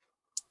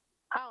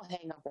 I'll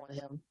hang up on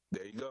him.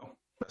 There you go.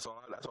 That's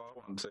all I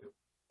wanted to say.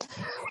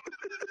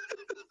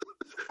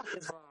 What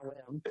is wrong with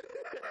him?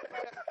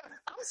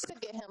 I'm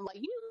sick of him.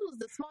 Like, you was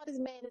the smartest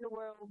man in the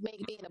world,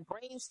 being a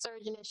brain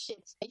surgeon and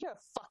shit, and you're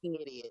a fucking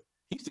idiot.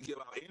 He used to give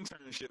out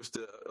internships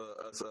to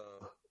us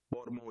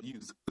Baltimore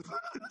youth.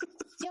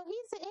 Yo,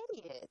 he's an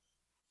idiot.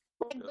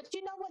 Like, but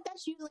you know what?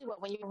 That's usually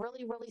when you're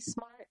really, really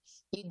smart,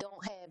 you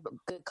don't have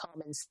good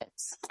common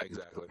sense.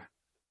 Exactly.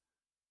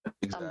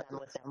 I'm done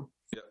with him.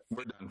 Yep,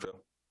 we're done,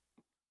 Phil.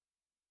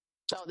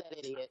 Oh, that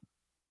idiot.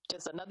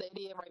 Just another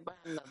idiot right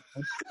behind them.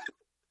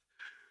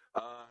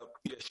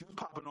 Yeah, she was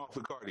popping off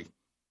with Cardi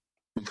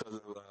because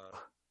of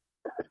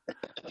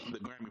the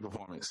Grammy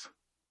performance.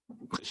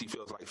 Because she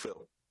feels like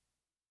Phil.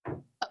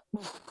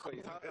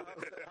 Wait, how's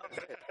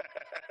that?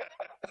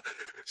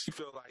 She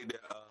feels like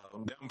that,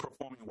 them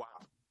performing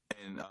WAP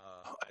and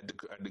at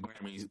the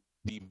Grammys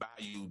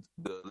devalued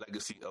the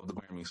legacy of the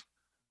Grammys.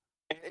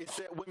 And it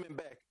set women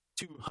back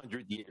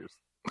 200 years.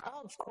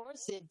 Oh, of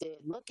course it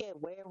did. Look at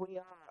where we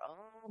are.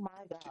 Oh,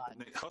 my God.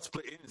 Her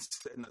split in is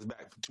setting us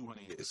back for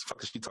 200 years.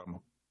 Fuck is she talking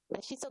about?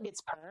 And she still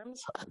gets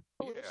perms?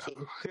 Who is she?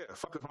 Yeah,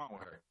 fuck is wrong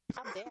with her?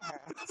 How dare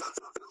her?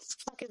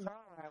 Fuck is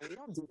wrong with her? We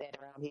don't do that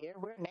around here.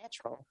 We're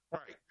natural.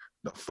 Right.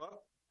 The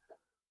fuck?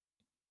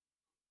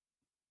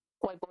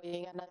 White boy, you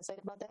ain't got nothing to say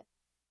about that?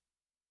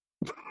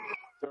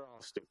 They're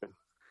all stupid.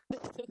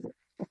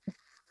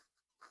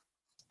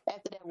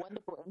 After that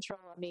wonderful intro,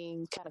 I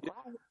mean, kind of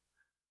quiet.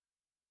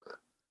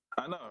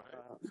 I know,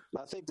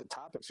 right? I think the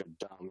topics are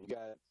dumb. You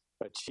got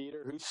a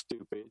cheater who's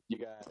stupid. You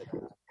got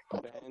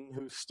Ben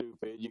who's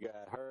stupid. You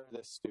got her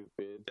that's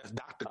stupid. That's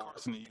Dr.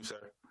 Carson to you,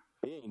 sir.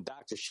 He ain't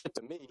doctor shit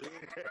to me.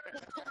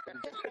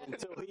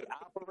 Until he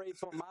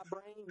operates on my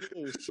brain, he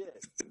ain't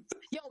shit.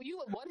 Yo, you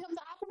would want him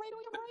to operate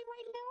on your brain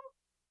right now?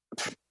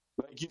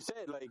 Like you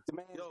said, like the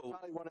man is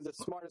probably one of the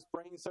smartest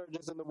brain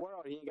surgeons in the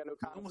world. He ain't got no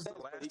common When was sense.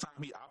 the last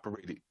time he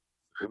operated?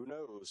 Who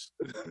knows?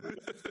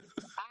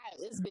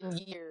 It's been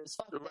years.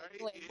 Fuck that.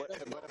 Right? But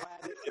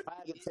if I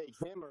had to take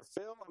him or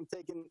Phil, I'm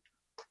taking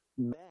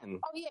Ben.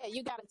 Oh, yeah,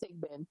 you got to take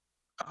Ben.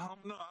 I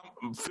don't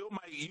know. Phil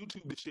might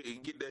YouTube the shit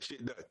and get that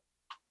shit done.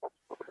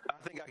 I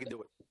think I can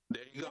do it.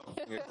 There you go.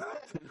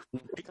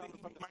 He Coming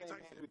from the Mike same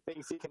man Tyson. who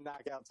thinks he can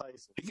knock out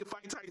Tyson. He can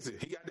fight Tyson.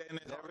 He got that in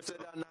his Never said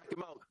I'd knock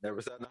him out.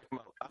 Never said I'd knock him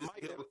out. I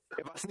might.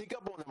 If I sneak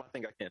up on him, I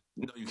think I can.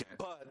 No, you can't.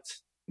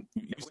 But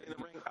You if we're in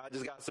the ring, I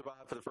just got to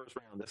survive for the first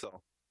round. That's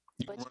all.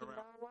 But run you around.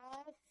 know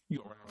what? You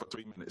gonna run around for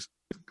 3 minutes.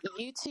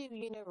 YouTube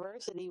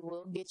University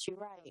will get you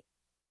right.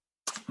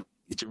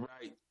 Get you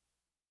right.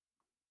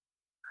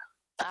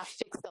 I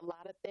fixed a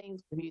lot of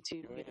things with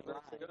YouTube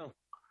University.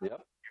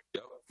 Yep.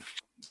 Yep.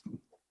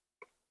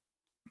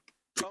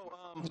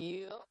 Oh,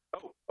 Yep.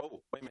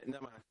 Oh, wait a minute.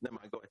 Never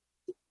mind. Go ahead.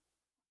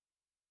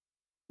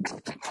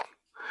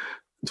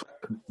 That's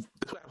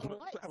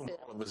what happens when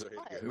all of us are here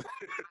again.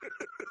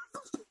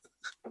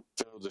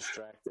 Phil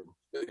distracted.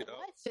 You know?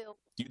 What, Phil?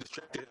 You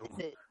distracted him.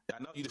 Is it? I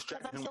know you Because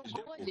distracted I'm him so with his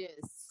dimple.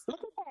 gorgeous. Look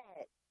at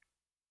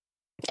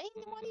that. Ain't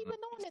no one even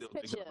on Still this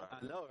thinking picture.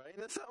 about I know, right?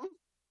 That's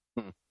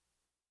something.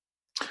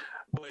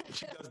 But if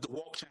she does the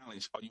walk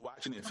challenge, are you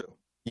watching it, Phil?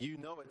 You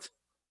know it.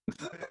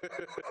 But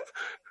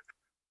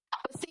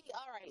see,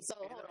 right. So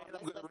hold on. And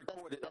I'm gonna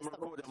record it. I'm gonna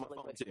record it on my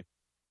phone too.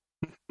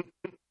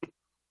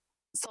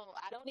 So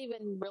I don't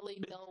even really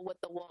know what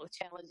the walk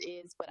challenge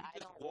is, but I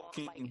don't walk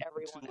Walking like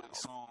everyone to a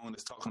else. song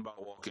that's talking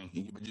about walking.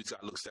 You just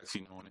gotta look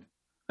sexy knowing it.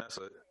 That's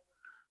it.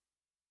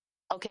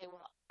 Okay,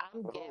 well,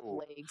 I'm gap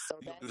legs, so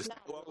You gonna do that's the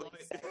not walk really on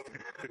it? sexy.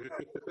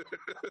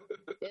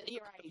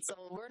 You're right.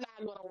 So we're not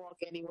going to walk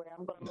anywhere.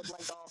 I'm going to look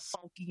like all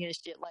funky and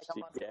shit, like I'm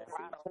about to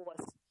ride a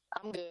horse.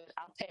 I'm good.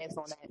 I'll pass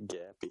on that.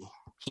 Gappy.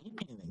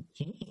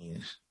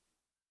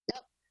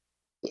 Yep.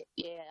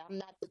 Yeah, I'm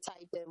not the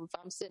type that if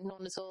I'm sitting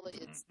on the toilet,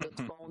 the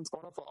phone's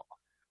going to fall.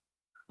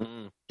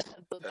 Mm.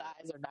 The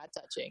thighs are not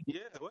touching.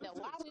 Yeah. What Now, is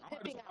why this? are we I heard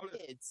pimping this our all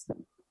this. kids?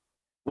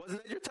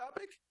 Wasn't that your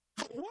topic?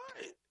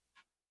 What?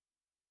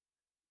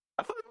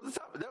 I thought it was the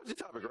topic. That was your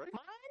topic, right?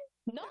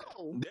 Mine? No.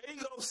 There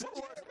you go, sis. What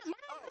was it? Mine,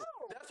 Oh, no.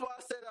 that's why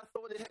I said I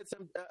thought it had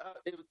some.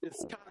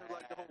 It's kind of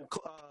like the whole.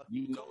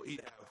 You know he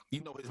have.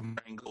 You know his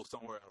brain goes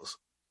somewhere else.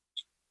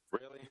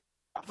 Really?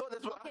 I thought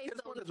that's what. Okay, I guess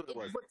so that's what it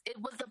was. it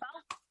was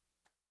about.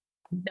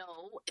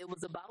 No, it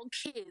was about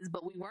kids,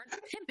 but we weren't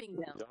pimping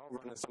them. Y'all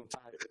running some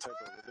type of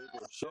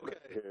illegal shit up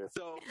Okay, here.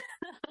 so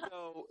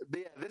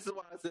yeah, this is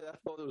why I said I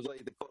thought it was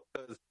like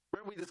because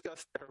remember we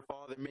discussed her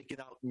father making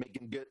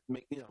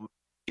getting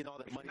all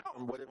that money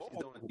from whatever she's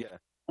doing. Yeah.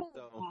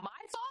 So My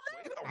father?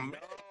 Wait a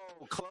minute.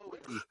 no, Chloe.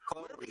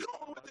 Where are we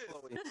going with this?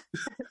 Chloe.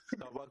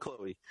 No, about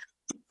Chloe.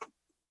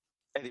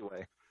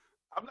 Anyway,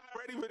 I'm not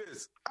ready for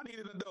this. I need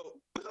an adult.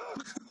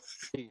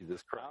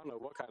 Jesus I Christ. don't know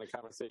what kind of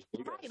conversation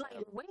you guys Right, like,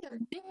 have. wait a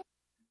minute.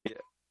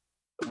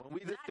 When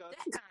we Not discussed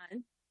that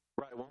kind.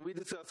 right, when we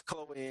discussed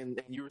Chloe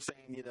and you were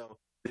saying,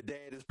 the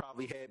dad is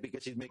probably happy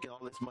because she's making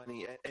all this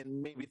money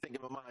and made me think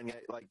in my mind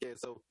like, yeah,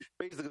 so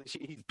basically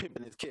he's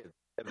pimping his kid.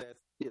 If that's,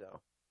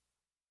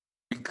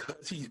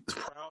 Because he's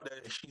proud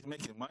that she's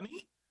making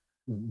money?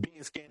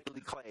 being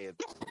scantily clad.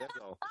 That's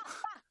all.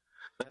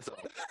 That's all.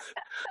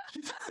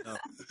 No.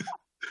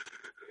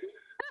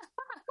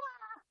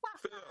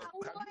 Phil,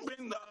 have you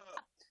been,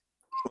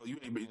 well, you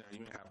ain't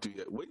have to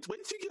yet. Wait till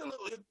you get a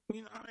little,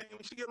 when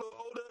she get a little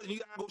older and you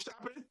gotta go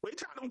shopping, wait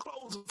till them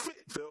clothes will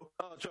fit, Phil.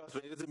 Oh, trust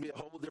me, this is gonna be a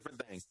whole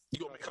different thing. You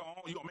gonna make her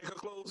own? You gonna make her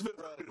clothes, Phil?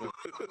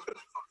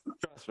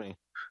 Trust me.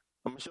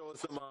 I'm gonna show her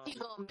some. She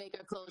gonna make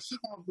her clothes. She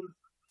gonna be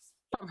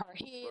from her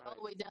head all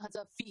the way down to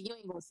her feet. You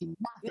ain't gonna see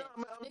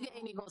nothing. Nigga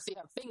ain't even gonna see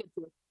her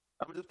fingertips.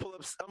 I'm gonna just pull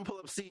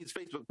up C's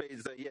Facebook page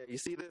and say, yeah, you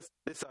see this?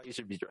 This is how you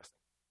should be dressing.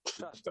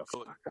 Shut the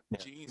fuck up. Yeah.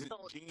 Jeans,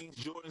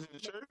 Jordans, and a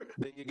shirt.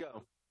 There you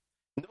go.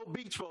 No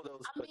beach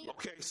photos. I mean,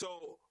 Okay,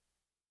 so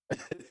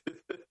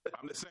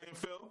I'm the same,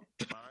 Phil. All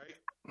right.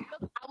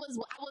 I was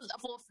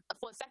for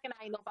a second.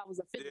 I didn't know if I was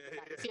offended.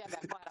 Yeah. See, I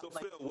got quiet. I So was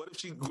like, Phil, what if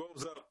she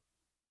grows up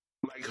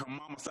like her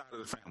mama's side of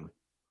the family?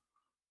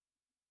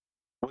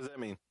 What does that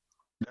mean?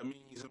 That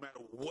means no matter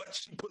what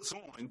she puts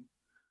on,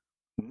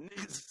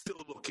 niggas is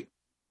still looking.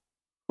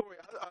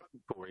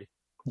 Corey.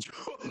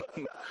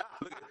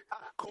 Look at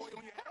Corey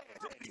on your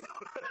ass, ain't he?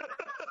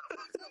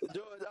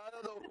 George, I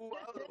don't know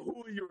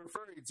who you're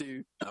referring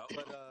to,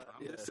 but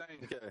I'm just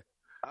saying.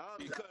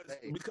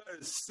 Okay.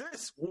 Because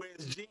sis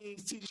wears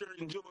jeans, t-shirt,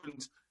 and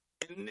Jordans,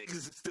 and niggas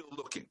is still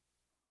looking.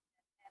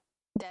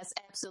 that's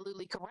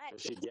absolutely correct.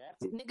 She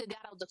gappy. Nigga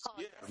got out the car.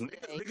 Yeah,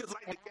 yesterday, niggas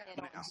like and the I had gap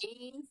on now.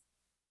 jeans.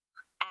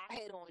 I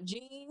had on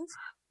jeans,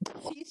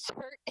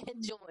 t-shirt,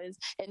 and Jordans,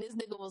 and this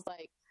nigga was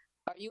like,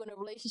 "Are you in a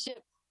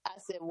relationship?" I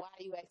said, "Why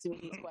are you asking me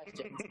these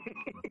questions?"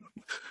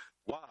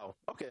 Wow.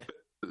 Okay.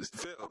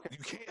 Phil, you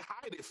can't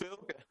hide it, Phil,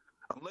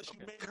 unless you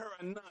make her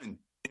a nun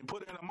and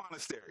put her in a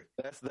monastery.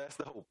 That's the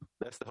hope.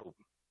 That's the hope.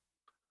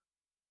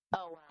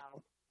 Oh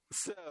wow.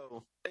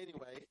 So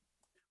anyway,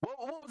 what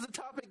was the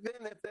topic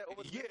then? If that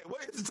was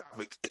What is the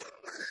topic? I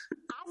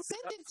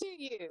sent it to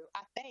you.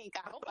 I think.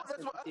 I hope I that's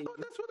sent what it to you.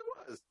 that's what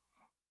it was.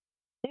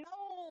 No.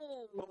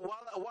 But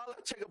while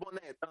I check up on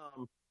that,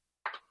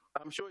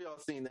 I'm sure y'all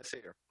seen this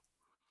here.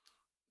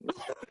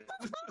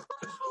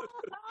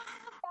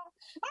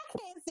 I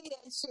can't see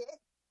that shit.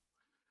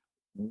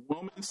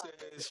 Woman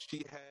says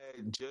she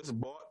had just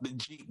bought the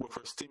Jeep with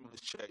her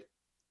stimulus check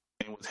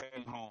and was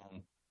heading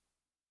home,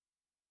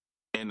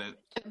 and the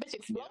The bitch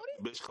exploded?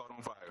 bitch caught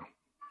on fire.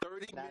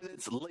 30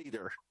 minutes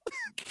later.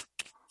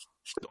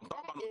 Don't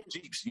talk about no That is-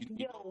 Jeeps. You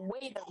Yo, know,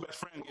 wait a your best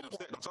friend get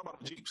upset. Don't talk about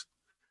the Jeeps.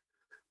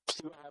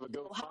 She gonna have a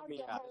GoFundMe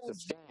the out.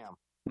 It's a scam.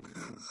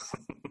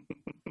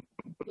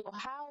 Yo,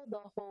 how the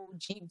whole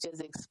Jeep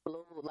just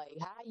explode? Like,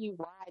 how you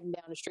riding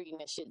down the street and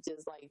that shit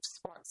just like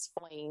sparks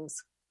flames?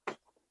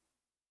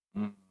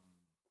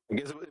 I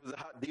guess it was a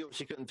hot deal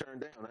she couldn't turn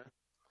down, huh?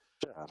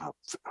 Shut up.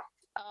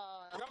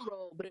 Drum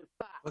roll, but it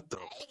pop. What the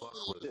fuck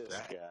was This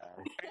that?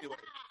 guy. Anyway,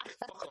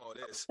 fuck all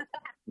this.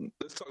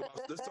 Let's talk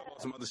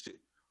about some other shit.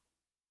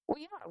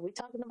 We are. We're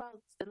talking about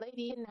the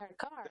lady in her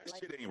car. That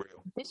Like, shit ain't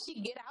real. did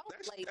she get out?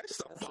 That's Like,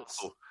 stuff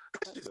fossil.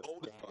 That shit's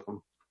old as fuck.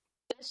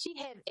 does she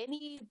have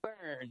any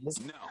burns?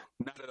 No,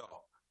 not at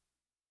all.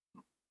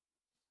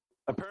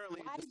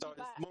 Apparently, Why it did you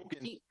started buy-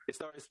 smoking. you- It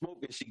started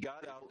smoking. She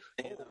got out,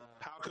 and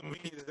How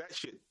convenient is that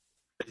shit?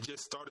 It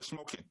just started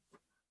smoking.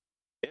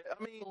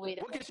 I mean, Wait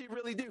a what can she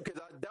really do? Because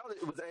I doubt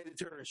it was added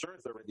to her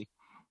insurance already.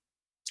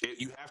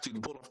 You have to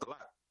pull off the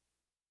lot.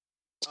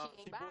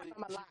 She ain't buying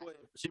from a lot.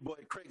 She bought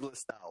it Craigslist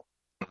style.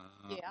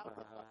 Yeah, I was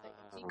gonna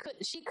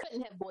say she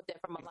couldn't have bought that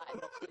from a lot.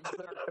 That shit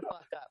blew her the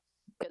fuck up.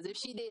 Because if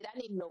she did, I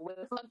need to know where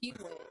the fuck you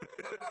went.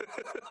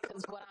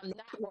 Because what I'm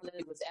not going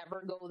to do is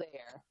ever go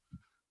there.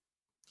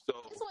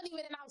 So This wasn't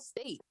even in our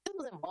state. This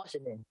was in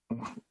Washington.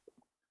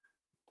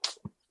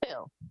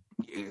 Still.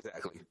 yeah,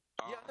 exactly.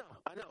 Yeah,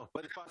 I know.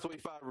 But it's Fox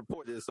 45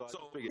 reported, so I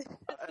just figured.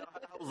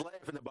 I was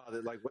laughing about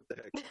it, like, what the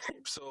heck?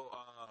 So,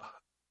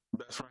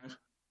 best friend,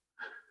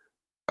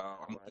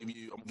 I'm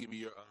gonna give you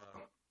your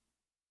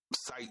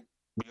site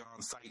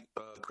beyond site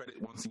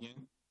credit once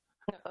again.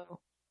 Uh-oh.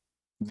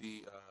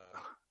 The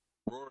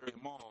Rory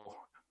and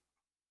Mal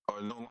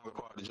are no longer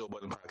part of the Joe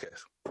Budden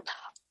podcast.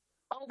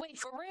 Oh, wait,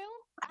 for real?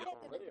 I Yep.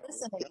 haven't been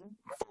listening.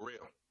 For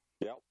real.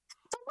 Yep.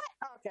 So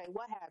what? Okay,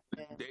 what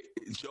happened?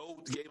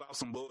 Joe gave out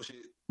some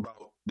bullshit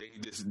about they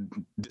just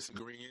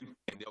disagreeing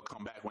and they'll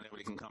come back whenever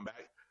they can come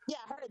back. Yeah,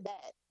 I heard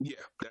that.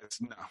 Yeah,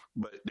 that's no,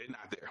 but they're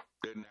not there.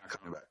 They're not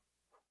coming back.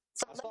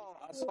 So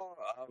I saw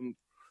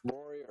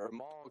Rory or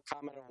Mal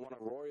comment on one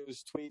of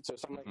Rory's tweets or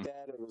something like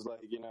that. It was like,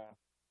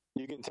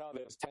 you can tell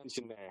there's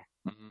tension there.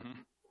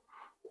 Mm-hmm.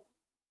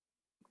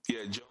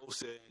 Yeah, Joe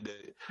said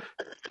that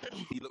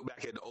he looked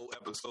back at the old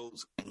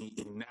episodes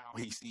and now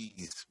he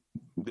sees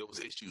there was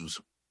issues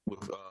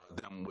with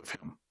them with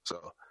him.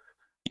 So,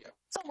 yeah.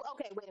 So,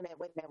 okay, wait a minute.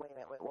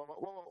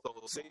 Whoa.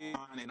 So,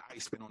 Savon and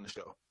Ice been on the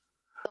show.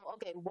 So,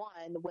 okay,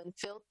 one, when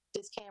Phil put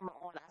his camera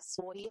on, I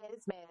swore he had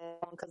his man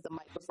on because the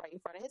mic was right in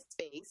front of his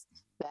face.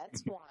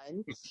 That's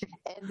one.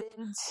 And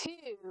then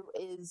two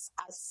is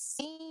I've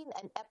seen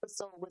an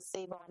episode with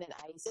Savon and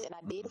Ice, and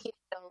I did hear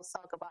Phil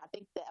talk about, I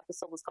think the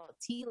episode was called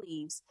Tea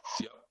Leaves.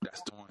 Yep,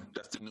 that's the one.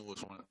 That's the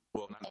newest one.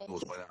 Well, not the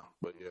newest one now,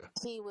 but yeah.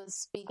 He was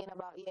speaking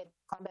about,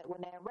 come back when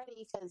they're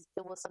ready because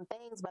there was some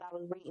things, but I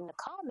was reading the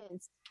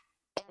comments.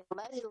 And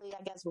allegedly,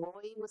 I guess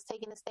Roy was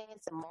taking a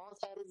stance and Malls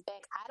had his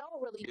back. I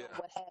don't really know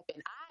what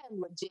happened. I am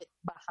legit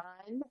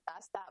behind. I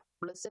stopped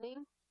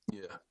listening.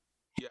 Yeah,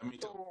 me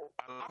too. So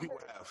a lot of people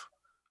have.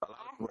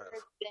 I heard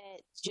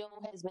that Joe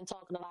has been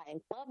talking a lot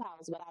in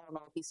Clubhouse, but I don't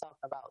know if he's talking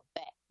about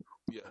that.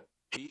 Yeah,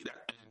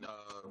 and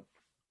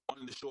one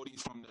of the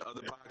shorties from the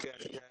other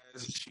podcast he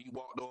has, she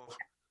walked off.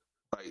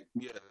 Like,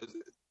 yeah.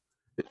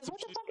 What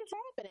the fuck is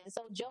happening?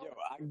 So Joe,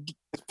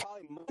 it's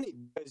probably money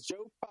because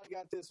Joe probably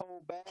got this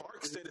whole bag.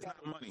 Park said it's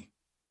not money.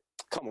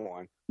 Come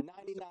on,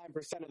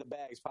 99% of the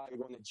bag's probably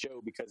going to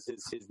Joe because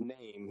his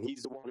name.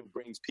 He's the one who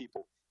brings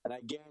people, and I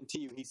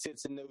guarantee you, he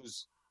sits in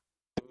those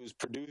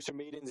producer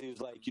meetings. He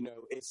was like,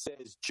 it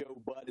says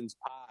Joe Budden's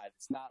pod.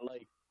 It's not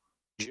like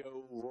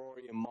Joe,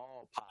 Rory, and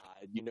Mal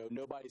pod.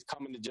 Nobody's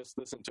coming to just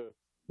listen to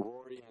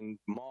Rory and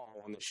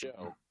Mal on the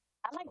show.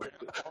 I like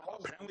that.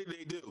 Apparently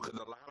they do, because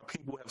a lot of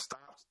people have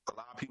stopped. A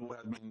lot of people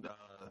have been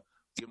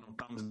giving them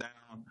thumbs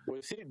down.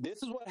 Well, see,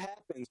 this is what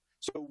happens.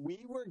 So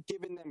we were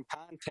giving them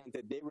content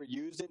that they were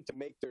using to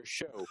make their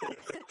show.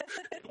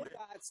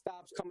 God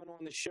stops coming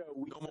on the show.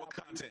 We no more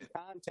content.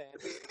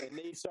 And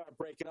they start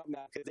breaking up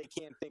now because they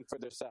can't think for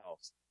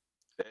themselves.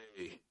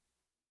 Hey.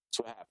 That's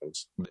what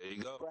happens. There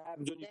you go. What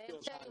happens when you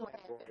feel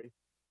content, Rory?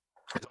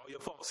 It's all your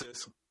fault,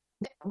 sis.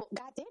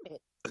 God damn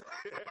it.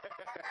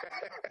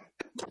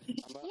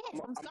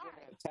 I'm sorry.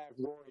 going to attack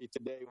Rory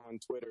today on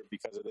Twitter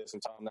because of this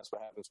and tell him that's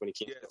what happens when he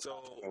can't. Yeah,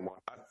 so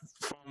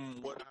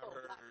from what I've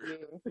heard,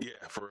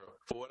 for real.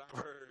 For what I've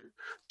heard,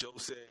 Joe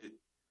said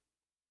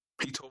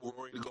he told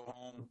Rory to go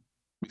home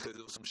because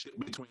there was some shit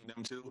between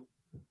them two.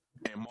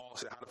 And Mal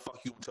said, how the fuck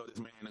you gonna tell this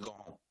man to go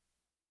home?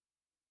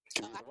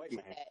 Because he's a white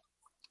man.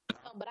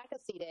 No, but I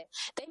could see that.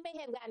 They may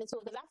have gotten into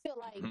it because I feel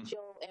like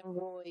Joe and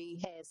Roy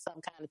had some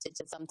kind of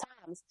tension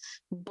sometimes,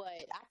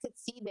 but I could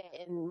see that,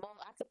 and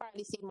I could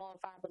probably see more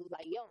probably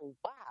like, yo,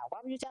 wow, why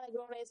would you tell that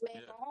grown ass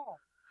man go home?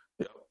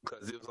 Yeah,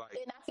 because it was like,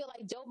 and I feel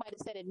like Joe might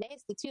have said it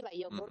nasty too, like,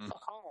 yo, go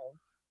fuck home.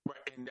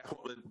 Right, and that's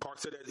what Park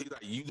said. That he's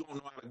like, you don't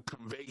know how to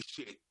convey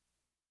shit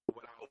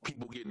without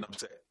people getting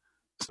upset.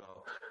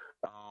 So,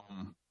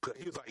 cause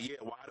he was like, yeah,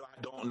 why do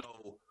I don't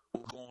know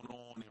what's going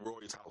on in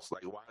Rory's house?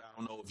 Like, why I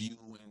don't know if you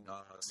and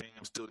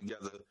Sam still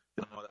together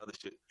and all that other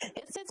shit.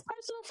 It's his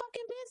personal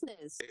fucking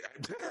business.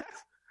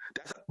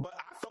 But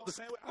I felt the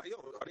same way. Like, yo,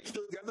 are they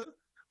still together?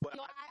 But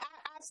I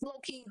low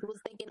key was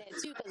thinking that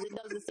too because it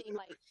doesn't seem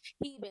like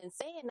he been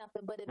saying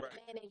nothing. But if the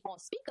man ain't gonna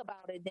speak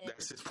about it, then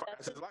that's his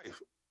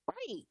life.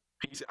 Right.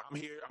 He said, I'm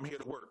here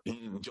to work.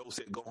 And Joe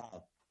said, go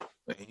home.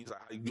 And he's like,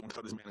 how you gonna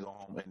tell this man to go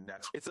home? And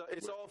that's it's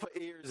all for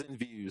ears and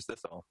views.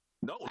 That's all.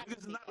 No, niggas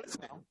is not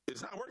listening.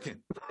 It's not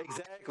working.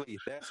 Exactly.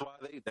 That's why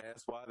they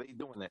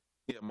doing that.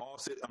 Yeah, Mal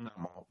said, I'm not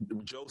Mal.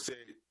 Joe said,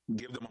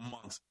 give them a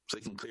month so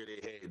they can clear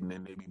their head and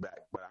then they be back.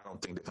 But I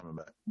don't think they're coming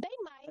back. They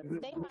might.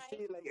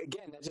 See, like,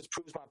 again, that just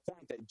proves my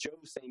point that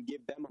Joe's saying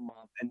give them a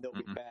month and they'll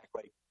be back.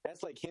 Like,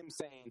 that's like him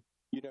saying,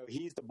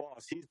 he's the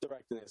boss. He's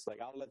directing this.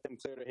 Like, I'll let them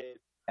clear their head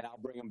and I'll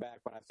bring them back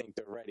when I think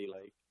they're ready.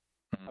 Like,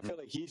 I feel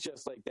like he's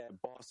just like that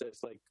boss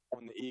that's like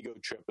on the ego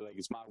trip. Like,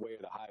 it's my way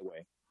or the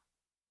highway.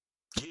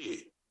 Yeah.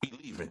 We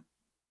leaving.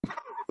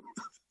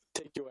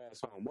 Take your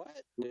ass home.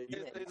 What? Yeah,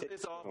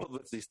 It's all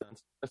publicity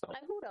stunts. That's all.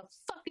 Like, who the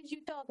fuck is you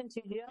talking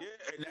to, Joe?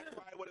 Yeah, and that's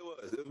probably what it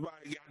was.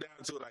 Everybody got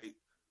down to like,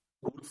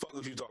 who the fuck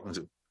was you talking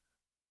to?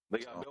 They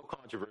got no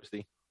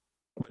controversy.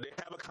 But they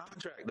have a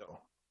contract though,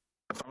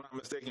 if I'm not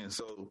mistaken.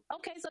 So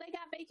Okay, so they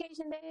got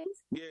vacation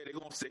days. yeah, they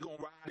gonna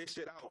ride this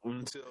shit out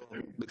until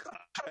the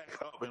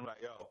contract up and like,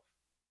 yo,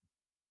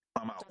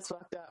 I'm out. That's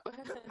fucked up.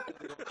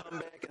 They're gonna come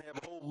back and have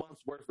a whole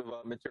month's worth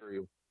of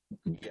material.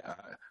 Yeah,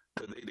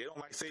 because they don't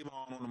like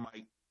Savon on the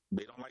mic.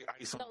 They don't like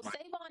Ice on No, the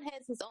mic. Savon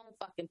has his own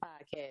fucking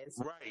podcast.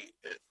 Right.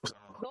 So,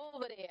 Go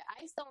over there.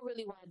 Ice don't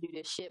really want to do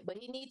this shit, but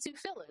he needs two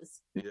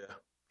fillers. yeah.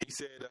 He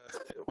said,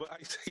 well,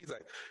 he's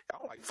like, I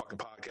don't like fucking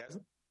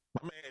podcasting.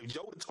 My man, if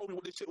Joe had told me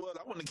what this shit was,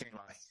 I wouldn't have came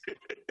out.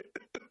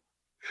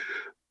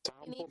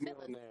 Tom put me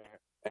on there,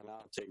 and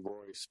I'll take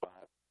Rory's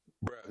spot.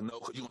 Bruh, no,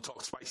 because you're going to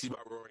talk spicy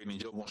about Rory, and then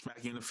Joe going to smack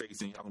you in the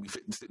face, and y'all going to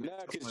be sitting No,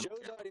 because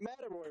Joe's already mad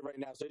at Rory right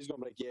now, so he's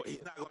going to be like, But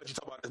he's not going to let you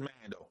talk about this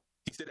man, though.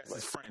 He said that's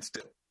his friend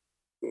still.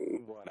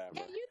 Whatever.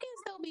 Yeah, you can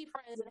still be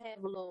friends and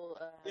have a little.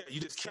 Yeah, you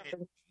just can't.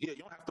 something. Yeah, you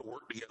don't have to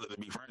work together to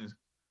be friends.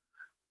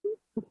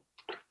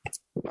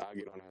 I'll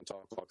get on there and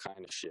talk all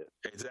kind of shit.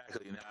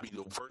 Exactly. And that'll be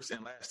the first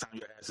and last time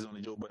your ass is on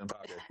the Joe Budden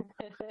podcast.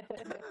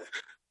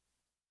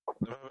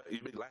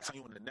 Last time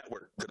you on the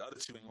network, because the other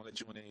two ain't going to let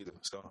you in either.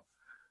 So,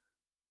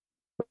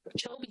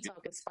 Joe be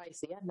talking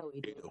spicy. I know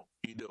he do.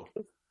 You do.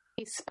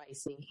 He's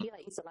spicy. He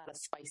like eats a lot of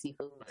spicy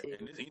food too.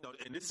 And this,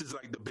 and this is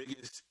like the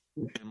biggest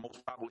and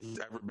most popular he's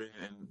ever been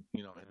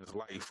in his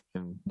life,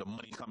 and the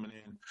money coming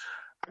in.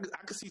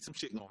 I could see some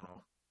shit going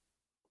on.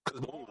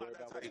 Because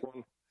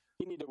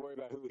he need to worry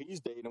about who he's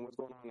dating and what's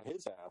going on in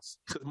his house.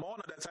 Because Maul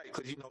not that type.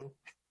 Because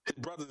his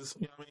brothers,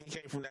 he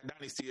came from that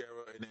dynasty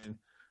era, and then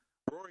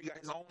Rory got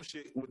his own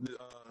shit with the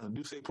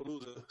Duce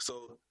Palooza.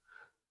 So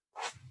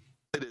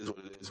it is what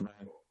it is, man.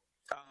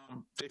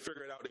 They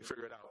figure it out.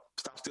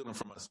 Stop stealing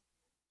from us.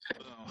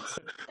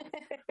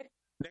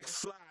 Next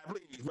slide,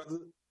 please, brother.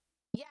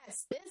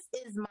 Yes, this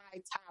is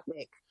my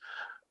topic.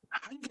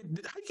 How you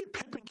get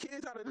pimping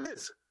kids out of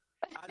this?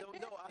 I don't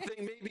know. I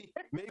think maybe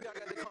I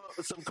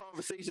got some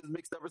conversations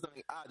mixed up or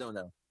something. I don't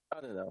know.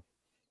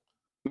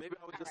 Maybe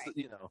I was just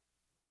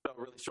felt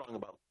really strong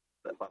about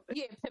that.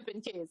 Yeah,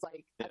 pimping kids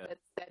like Yeah.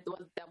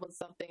 that was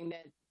something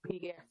that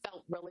he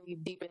felt really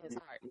deep in his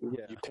heart.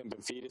 Yeah. You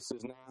pimping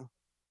fetuses now?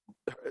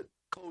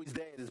 Chloe's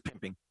dad is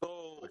pimping.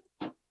 So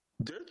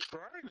they're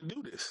trying to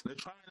do this. They're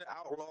trying to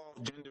outlaw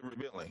gender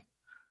revealing.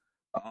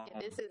 Yeah,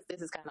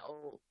 this is kind of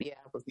old. Yeah,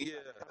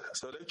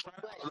 So they're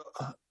trying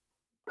to.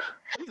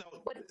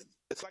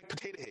 It's like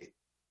potato head.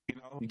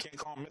 You can't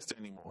call him Mister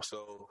anymore.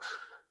 So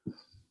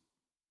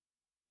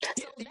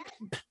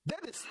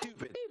That is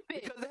stupid.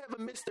 Because they have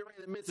a Mr.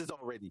 and a Mrs.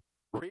 already.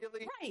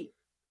 Really? Right.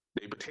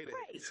 they potato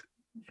heads.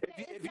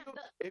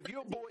 If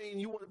you're a boy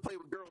and you want to play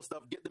with girl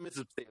stuff, get the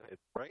Mrs. Potato Head,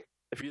 right?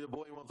 If you're the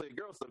boy and want to play with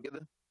girl stuff, get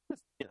the,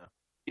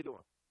 either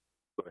one.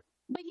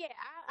 But yeah,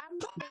 I'm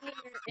looking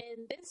here,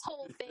 and this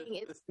whole thing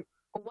is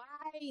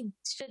why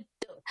should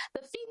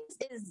the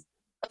fetus is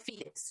a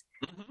fetus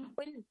Mm-hmm.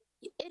 when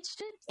it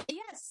should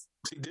yes.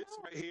 See, this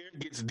right here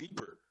gets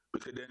deeper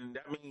because then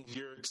that means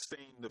you're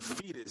saying the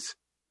fetus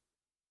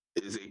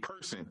is a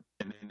person,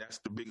 and then that's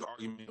the big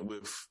argument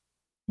with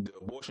the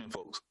abortion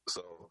folks.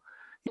 So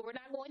But we're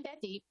not going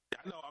that deep.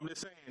 I know. I'm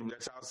just saying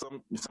that's how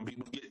some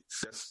people get.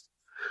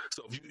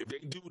 So if they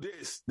do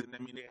this, then I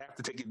mean they have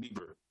to take it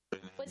deeper.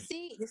 But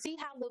see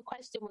how the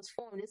question was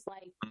formed. It's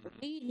like,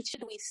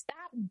 should we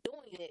stop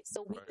doing it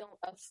so we don't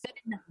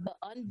offend the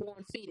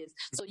unborn fetus?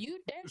 So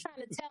they're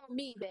trying to tell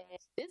me that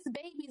this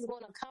baby's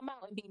going to come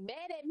out and be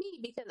mad at me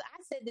because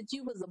I said that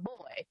you was a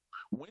boy.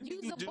 When do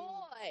You's a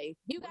boy.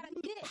 You got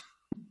a dick.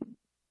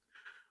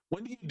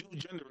 When do you do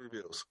gender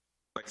reveals?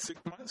 Like 6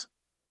 months?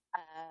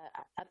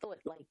 I thought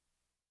like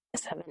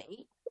 7,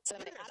 8.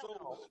 7, 8. I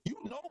don't know. You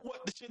know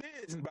what the shit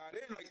is, and by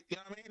then, like, you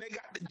know what I mean? They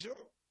got the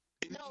joke.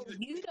 No,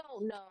 you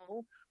don't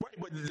know. Right,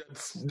 but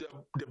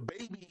the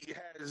baby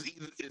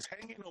is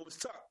hanging or it's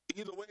tucked.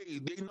 Either way,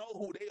 they know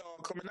who they are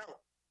coming out.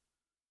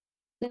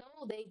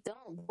 No, they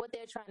don't. What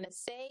they're trying to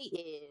say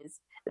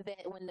is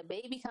that when the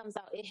baby comes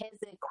out, it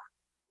hasn't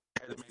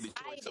Made the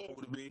choice of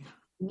who to be.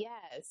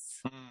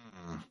 Yes.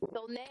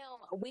 So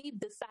now we've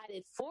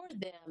decided for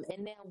them,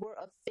 and now we're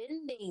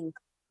offending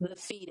the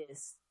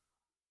fetus.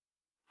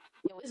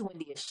 Yo, it's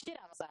windy as shit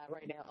outside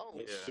right now. Oh,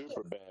 It's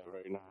super bad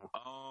right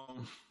now.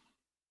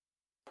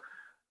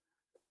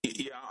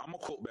 Yeah, I'm gonna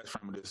quote best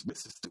friend with this.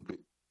 This is stupid.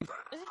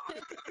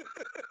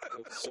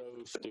 It's so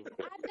stupid.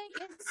 I think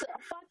it's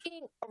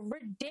fucking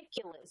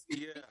ridiculous.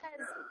 Yeah.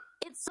 Because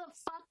it's a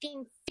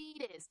fucking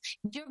fetus.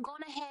 You're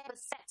going to have a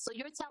sex. So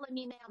you're telling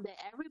me now that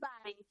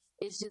everybody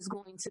is just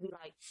going to be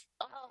like,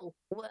 oh,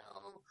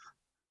 well,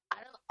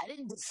 I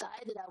didn't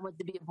decide that I wanted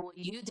to be a boy.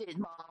 You did,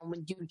 Mom.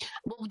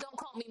 Well, don't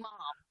call me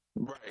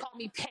Mom. Right. Call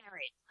me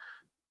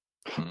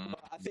parent.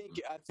 I think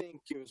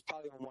it was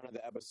probably on one of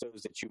the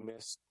episodes that you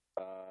missed.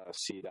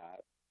 See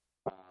that,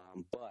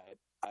 but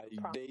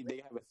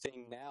they have a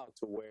thing now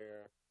to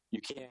where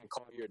you can't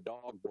call your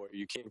dog boy.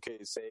 You can't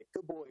say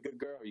good boy, good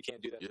girl. You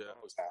can't do that to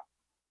dogs now.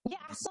 Yeah,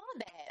 I saw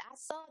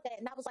that,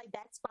 and I was like,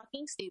 that's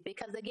fucking stupid.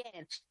 Because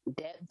again,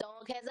 that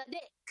dog has a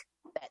dick.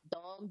 That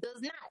dog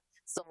does not.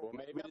 So well,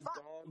 maybe the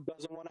dog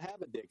doesn't want to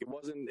have a dick. It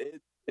wasn't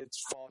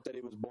its fault that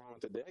he was born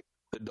with a dick.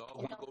 The dog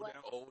want to go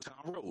down Old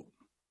Town Road.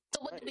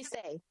 So what did we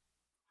say?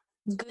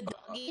 Good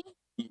doggy?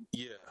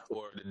 Yeah,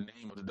 or the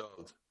name of the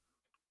dog.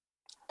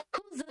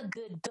 Who's a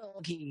good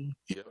doggy?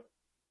 Yep.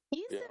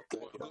 He's a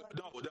good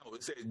dog. No,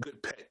 it said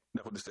good pet.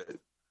 That's what it said.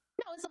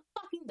 No, it's a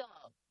fucking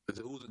dog. It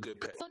said, who's a good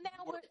pet? So now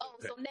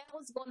so now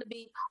it's going to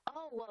be,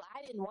 well,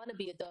 I didn't want to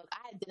be a dog.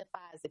 I identify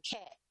as a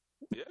cat.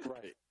 Yeah.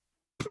 Right.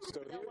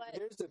 So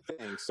here's the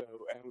thing. So,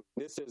 and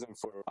this isn't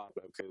for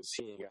Pablo because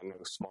he ain't got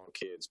no small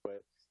kids,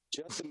 but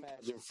just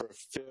imagine for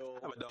Phil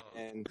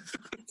and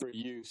for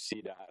you,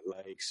 C-Dot.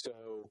 Like,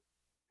 so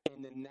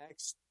in the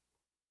next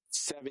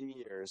 7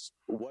 years,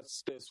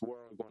 what's this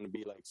world going to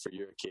be like for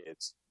your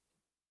kids?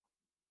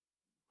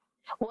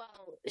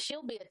 Well,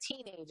 she'll be a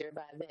teenager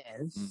by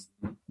then.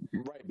 Mm-hmm.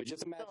 Right, but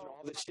just imagine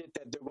all the shit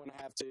that they're going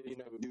to have to,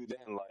 do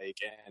then, like,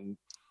 and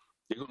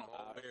they're going to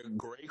all wear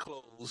gray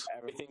clothes.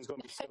 Everything's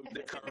going to be so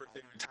that covers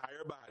their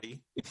entire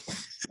body.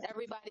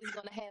 Everybody's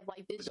going to have,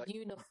 like, this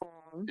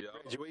uniform. Yeah.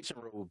 Graduation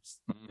robes.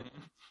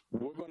 Mm-hmm.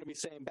 We're going to be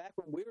saying, back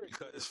when we were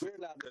we're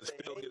allowed to say,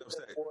 Phil hey, get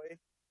upset. Boy,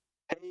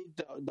 hey,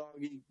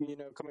 doggy,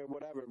 come here,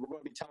 whatever. We're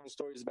going to be telling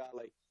stories about,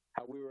 like,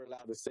 how we were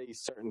allowed to say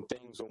certain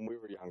things when we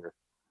were younger.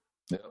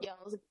 Yo,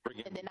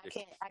 and then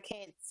I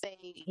can't say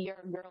you're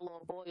a girl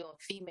or a boy or a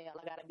female.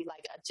 I gotta be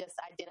like, just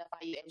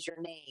identify you as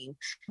your name.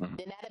 Mm-hmm.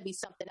 Then that'd be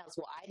something else.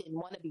 Well, I didn't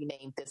want to be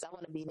named this. I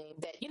want to be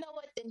named that. You know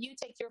what? Then you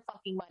take your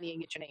fucking money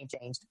and get your name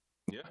changed.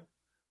 Yeah.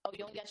 Oh, you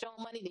don't got your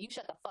own money? Then you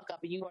shut the fuck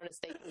up and you want to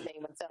stay the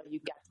same until you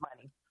got the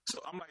money.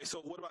 So I'm like, so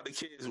what about the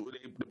kids where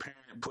the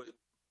parent put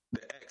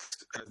the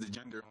X as the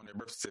gender on their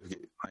birth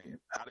certificate? Like,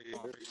 how do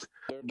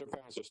their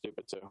parents are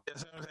stupid too.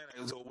 That's what I'm saying.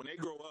 Like, so when they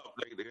grow up,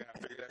 like, they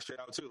gotta figure that shit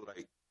out too.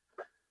 Like,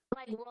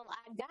 well,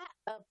 I got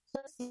a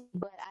pussy,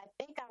 but I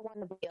think I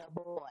want to be a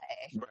boy.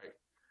 Right.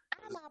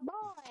 I'm a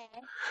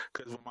boy.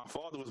 Because when my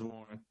father was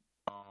born,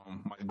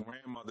 my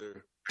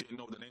grandmother didn't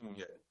know the name of him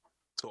yet.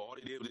 So all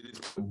they did was they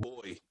just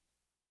boy.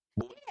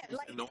 Yeah,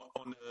 like,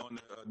 on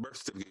the birth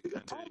certificate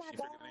until she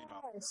figured the name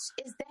out.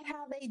 Is that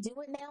how they do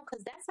it now?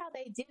 Because that's how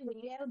they do when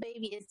you have a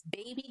baby. It's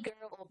baby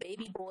girl or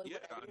baby boy. Yeah,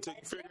 until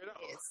you figure it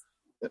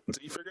out.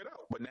 Until you figure it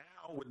out. But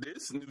now with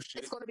this new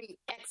shit, it's going to be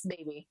X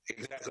baby.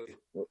 Exactly.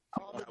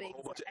 All the babies. A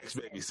whole bunch of X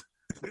babies.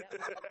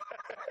 Yep.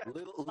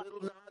 little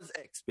Nas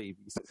X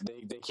babies.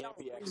 They can't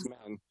be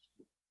X-Men.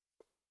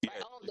 Yeah.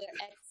 Oh,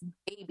 they're X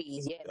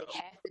babies. Yeah, they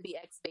have to be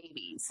X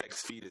babies.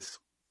 X fetus.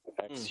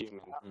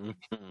 X-human.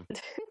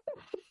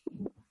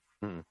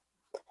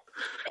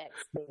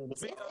 X babies.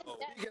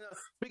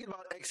 Speaking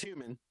about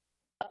X-human.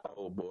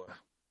 Oh boy.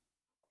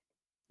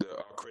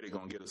 Our critic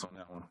gonna get us on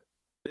that one.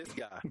 This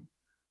guy.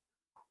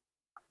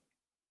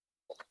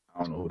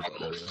 I don't know who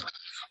that is.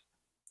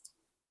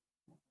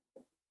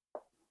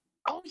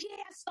 Oh yeah,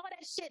 I saw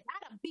that shit.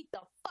 I'd have beat the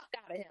fuck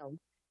out of him.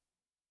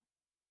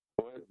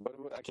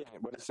 What I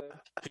can't. What it say?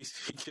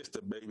 He kissed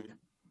a baby.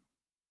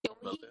 Yo,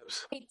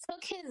 he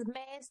took his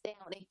mask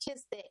down and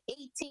kissed the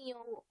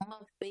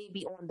 18-month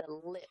baby on the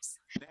lips.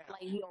 Now,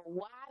 like, yo,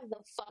 why the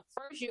fuck?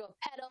 First, you're a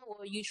pedo,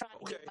 or you trying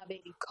to get my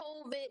baby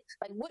COVID?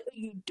 Like, what are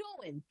you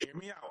doing? Hear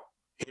me out,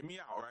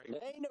 right?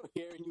 There ain't no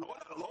hearing you.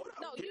 Hold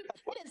on. No, you.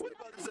 What are you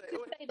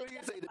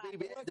gonna say?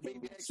 The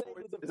baby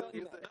export.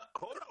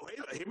 Hold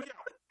on. Hear me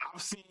out.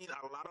 I've seen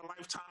a lot of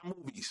Lifetime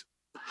movies.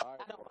 All right,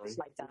 I don't Rory. watch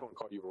Lifetime. I'm gonna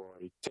call you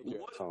Rory. Take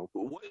your ass home.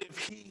 What if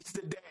he's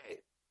the dad?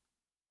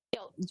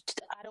 Yo,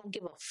 I don't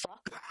give a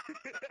fuck.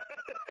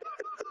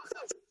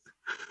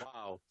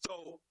 Wow.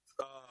 So,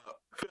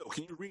 Phil,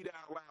 can you read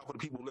out loud for the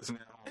people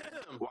listening at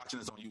home, watching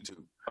this on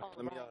YouTube?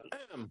 Let me.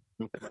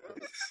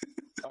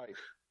 All right.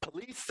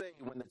 Police say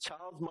when the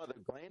child's mother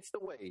glanced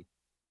away,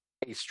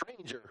 a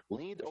stranger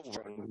leaned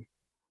over,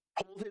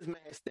 pulled his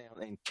mask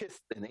down, and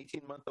kissed an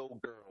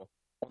 18-month-old girl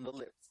on the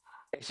lips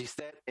as she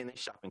sat in a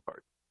shopping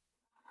cart.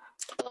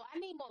 So I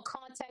need more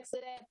context to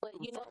that, but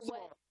you know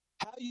what?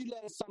 How you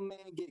let some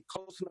man get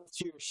close enough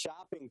to your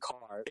shopping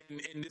cart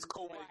in this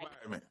cold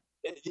environment?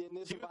 In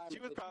this environment, she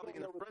was probably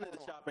in the front of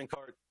the shopping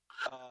cart.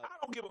 I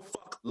don't give a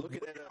fuck.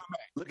 Looking at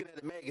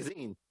a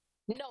magazine.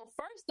 No,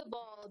 first of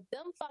all,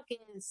 them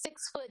fucking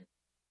 6 foot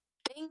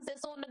things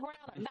that's on the ground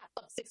are not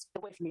 6 feet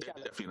away from each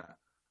other.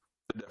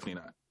 Definitely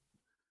not.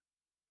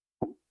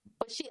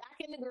 But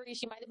I can agree,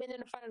 she might have been in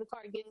the front of the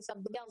car getting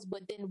something else,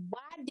 but then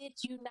why did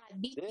you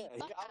not beat the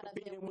fuck out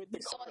of him when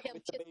you saw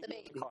him kiss the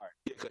baby?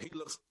 Yeah, because he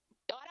looks...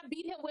 I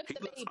beat him with the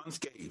baby. He looks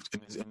unscathed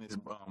in his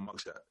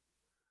mugshot.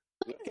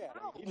 Look at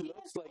him. He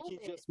looks like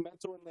he's just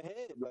mental in the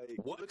head. Like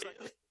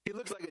he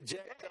looks like a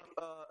jacked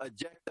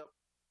up.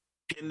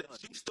 And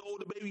she stole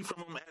the baby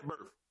from him at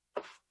birth.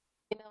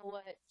 You know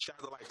what? Shout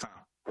out to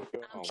Lifetime.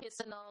 I'm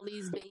kissing all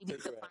these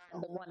babies to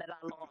find the one that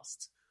I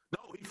lost.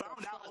 No, he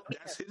found out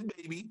that's his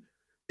baby.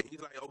 And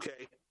he's like,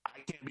 okay, I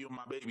can't be with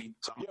my baby,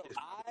 so I'm gonna kiss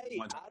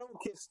I don't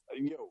kiss.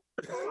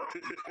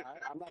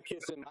 I'm not not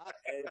kissing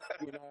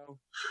my, you know.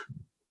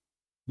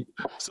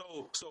 So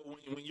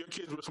when your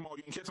kids were small,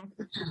 you didn't kiss them?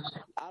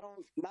 Not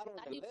on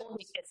the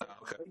lips.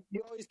 Okay.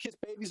 You always kiss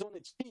babies on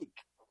the cheek.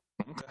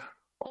 Okay.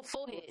 Or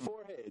forehead.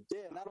 Forehead.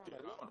 Yeah, not on the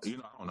lips. You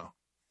know, I don't know.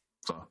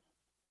 So.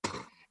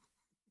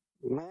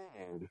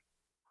 Man.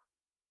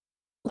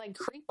 Like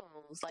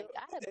creepos. Like,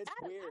 I'd have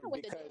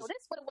went to jail. because-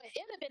 This would have went,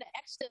 it'd have been an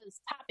extra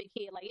topic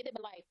here. Like, it'd have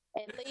been like,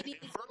 and ladies,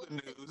 In further go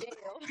to news.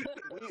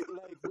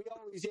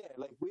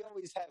 jail. we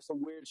always have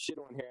some weird shit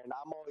on here, and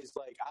I'm always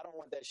like, I don't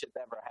want that shit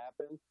to ever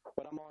happen,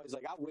 but I'm always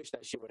like, I wish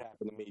that shit would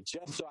happen to me,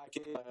 just so I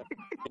can,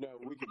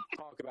 we could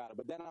talk about it.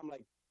 But then I'm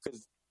like,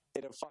 because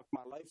it'll fuck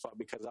my life up,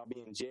 because I'll be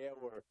in jail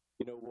or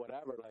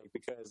whatever, like,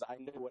 because I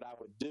know what I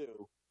would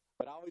do.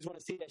 But I always want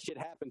to see that shit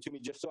happen to me,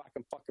 just so I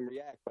can fucking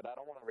react. But I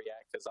don't want to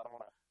react because I don't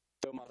want to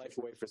throw my life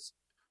away for.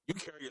 You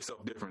carry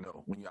yourself different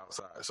though when you're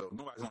outside, so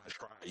nobody's gonna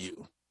try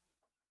you.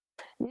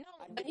 No,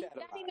 I but get he's that a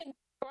not lot. even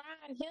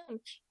trying him.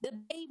 The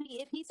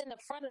baby, if he's in the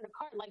front of the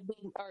car, like we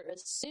are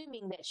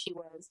assuming that she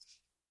was,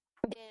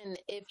 then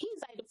if he's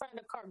like the front of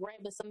the car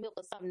grabbing some milk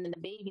or something and the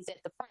baby's at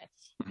the front,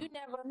 you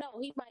never know.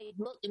 He might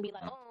look and be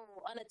like,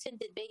 oh,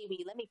 unattended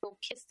baby, let me go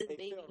kiss this Hey,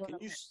 baby. Phil,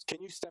 can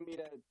you send me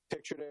that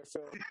picture there,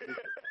 Phil?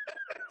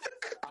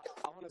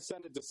 I want to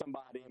send it to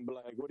somebody and be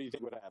like, what do you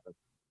think would happen?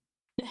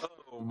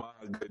 Oh my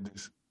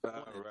goodness! All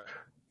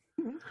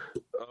right.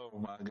 Oh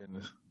my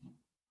goodness!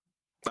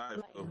 All right,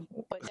 Like, Phil.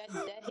 but that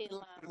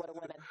headline would have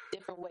went a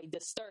different way.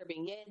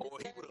 Disturbing, yeah. Or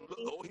he Disturbing.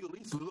 would at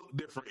least look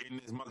different in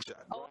his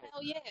mugshot. Oh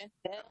hell yeah!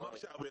 That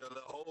mugshot would have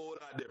a whole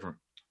lot different.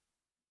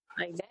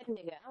 Like that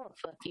nigga, I would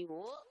fuck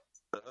you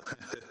up.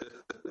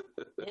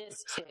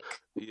 This chick.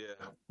 Yeah,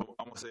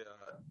 I'm gonna say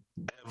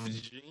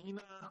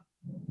Evgenia,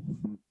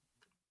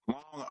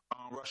 long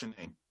Russian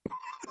name.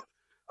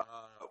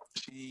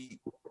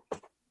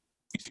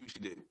 You see what she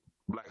did?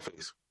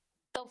 Blackface.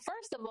 So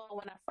first of all,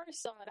 when I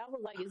first saw it, I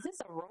was like, "Is this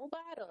a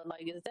robot or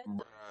like is that?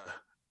 Bruh.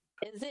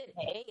 Is it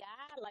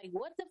AI? Like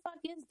what the fuck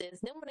is this?"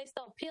 Then when they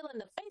start peeling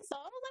the face off,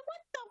 I was like,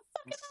 "What the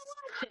fuck am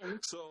I watching?"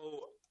 So,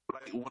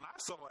 like, when I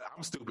saw it,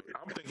 I'm stupid.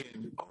 I'm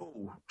thinking,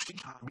 oh, she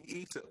trying to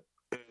be Issa.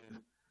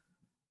 And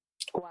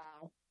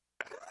Wow.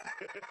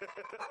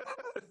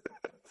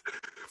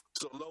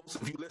 so, Los,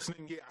 if you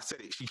listening, yeah, I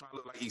said it. She trying to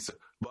look like Issa.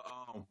 But,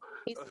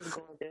 He's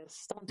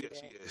gorgeous. Don't do yeah, that.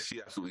 she is.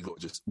 She absolutely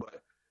gorgeous.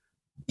 But,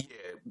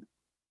 yeah,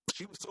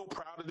 she was so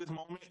proud of this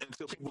moment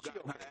until people got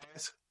in her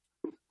ass.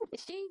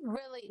 She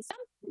really,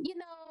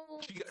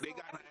 They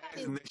got in her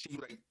ass and then she,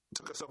 like,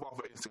 took herself off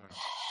of Instagram.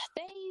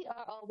 They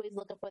are always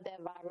looking for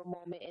that viral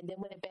moment, and then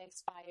when it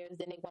backfires,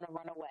 then they want to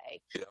run away.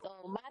 Yeah.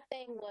 So my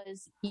thing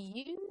was,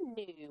 you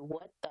knew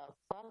what the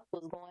fuck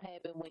was going to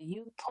happen when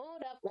you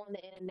pulled up on the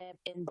internet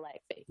in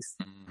blackface.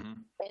 Mm-hmm.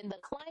 In the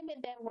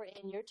climate that we're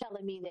in, you're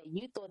telling me that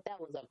you thought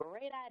that was a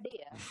great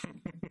idea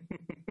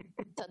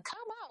to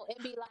come out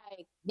and be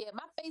like, yeah,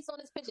 my face on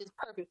this picture is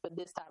perfect for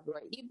this type of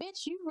rate. You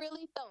bitch, you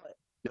really thought.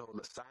 Yo,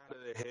 the side of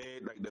the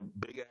head, like the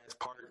big ass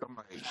part, I'm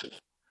like,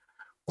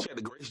 she had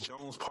the Grace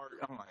Jones part.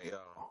 I'm like, yo.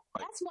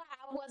 Like, That's why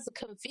I was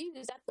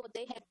confused. I thought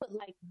they had put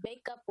like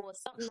makeup or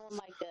something on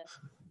like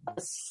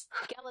a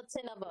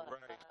skeleton of a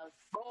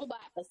robot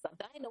or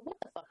something. I didn't know what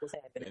the fuck was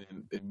happening.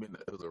 and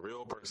it was a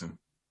real person.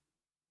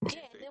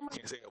 Yeah,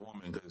 Can't say a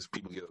woman because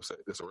people get upset.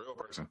 It's a real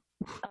person.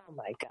 Oh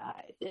my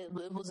god, it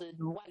was a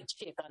white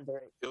chick under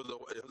it. It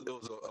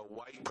was a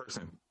white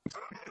person.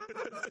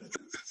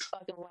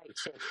 Fucking white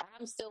chick.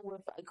 I'm still with.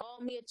 Call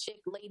me a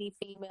chick, lady,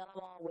 female. I'm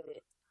on with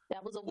it.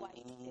 That was a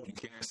white Ooh,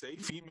 chick. you can't say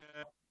female.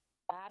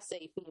 I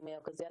say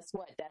female because that's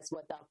what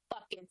the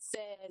fuck it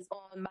says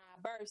on my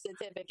birth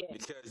certificate.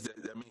 Because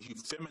that means you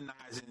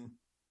feminizing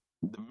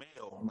the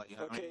male. Like,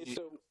 Okay,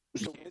 so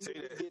you when can't do say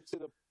we that. get to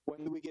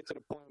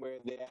the point where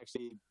they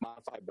actually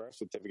modify birth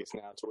certificates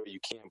now to where you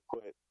can't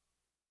put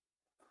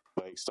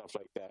like stuff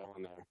like that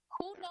on there?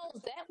 Who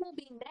knows? That will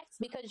be next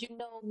because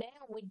now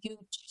when you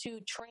to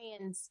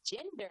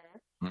transgender,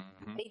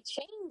 Mm-hmm. they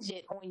change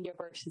it on your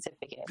birth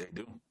certificate.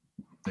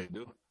 They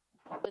do.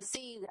 But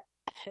see,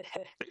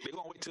 They're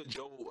gonna wait till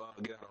Joe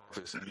get out of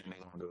office and then they're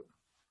gonna do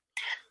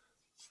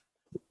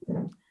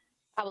it.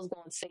 I was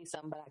going to say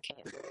something, but I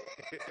can't.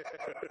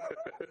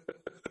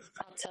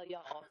 I'll tell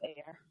y'all off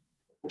air.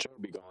 Joe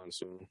will be gone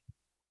soon.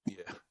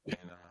 Yeah,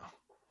 and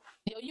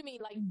Yo, you mean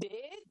like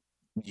dead?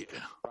 yeah.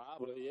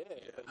 Probably, yeah.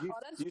 Oh,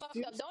 that's fucked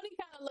up. Don't he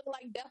kind of look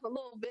like death a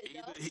little bit,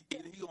 Either though?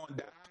 he gonna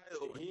die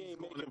or He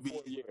ain't gonna making it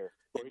for a year.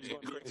 Or he's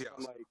gonna be in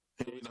some, like,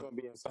 he's gonna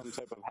be in some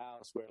type of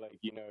house where, like,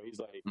 he's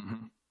like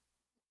Mm-hmm.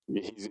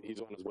 he's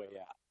on his way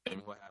out.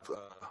 And we'll have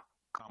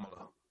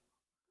Kamala.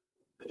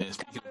 And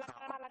speaking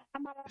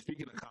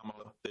of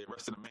Kamala, they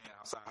arrested a man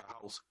outside her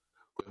house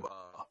with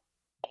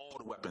all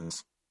the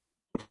weapons.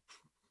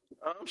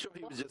 I'm sure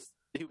he was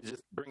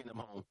just bringing them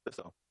home. That's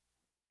all.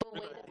 But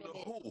wait a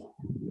minute. Who?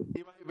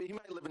 He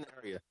might live in the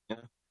area. Yeah.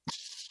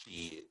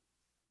 Shit.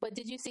 But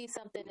did you see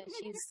something that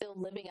she's still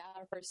living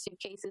out of her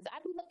suitcases? I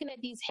be looking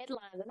at these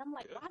headlines and I'm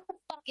like, Yeah. why the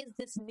fuck is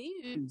this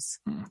news?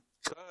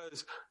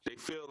 Because they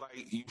feel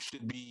like you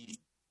should be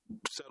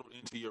settled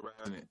into your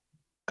resident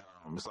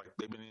It's like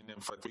they've been in them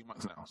for 3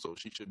 months now, so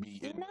she should be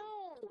in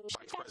she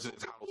vice got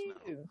president's shit house to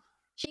now. do.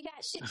 She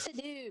got shit to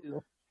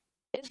do.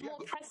 It's She more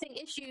got- pressing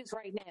issues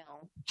right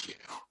now. Yeah,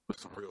 there's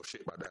some real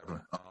shit about that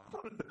one.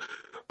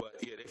 But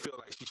yeah, they feel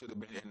like she should have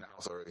been in the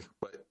house already.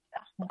 But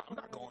I'm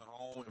not going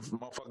home if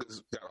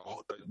motherfuckers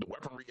got the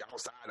weaponry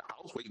outside the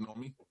house waiting on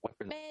me.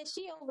 Man,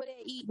 she over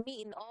there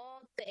meeting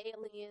all the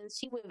aliens.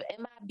 She with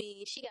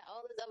MIB. She got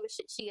all this other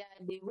shit she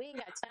gotta do. We ain't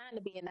got time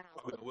to be in the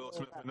house. Fucking Will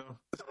Smith and them.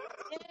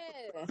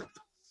 Yeah.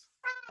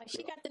 Like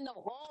she got to know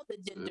all the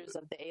genders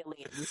of the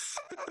aliens.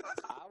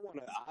 I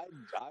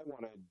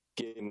wanna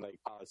get in like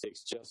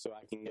politics just so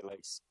I can get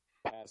like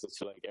passes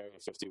to like Area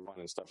 51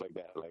 and stuff like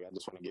that. Like I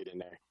just want to get in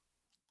there.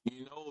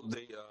 You know,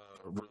 they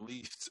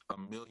released a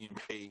 1 million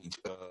page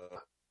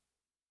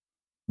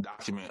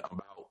document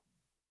about,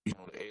 you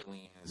know, the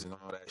aliens and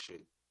all that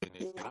shit. And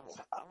I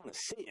want to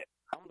see it.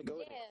 I want to go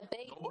Yeah,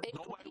 there.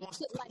 nobody wants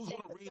to. Who's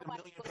going to read 1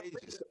 million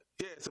pages?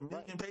 Yeah, it's 1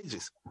 million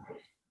pages.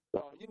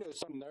 Oh, you know,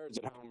 some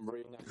nerds at home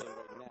reading that thing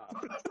right now.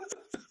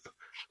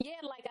 Yeah,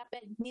 like I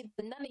bet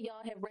none of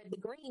y'all have read the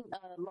Green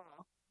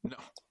Law. No.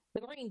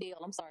 The Green Deal,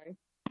 I'm sorry.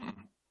 Mm.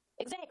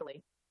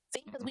 Exactly.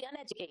 See, because we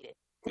uneducated.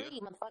 Yeah.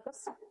 Read,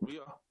 motherfuckers. We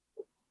are.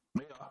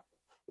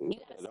 You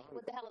gotta see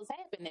what the hell is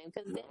happening.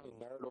 Because The only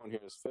nerd on here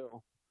is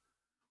Phil.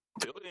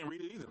 Phil didn't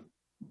read it either.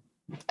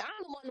 I'm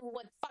the one who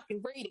wasn't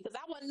fucking read it because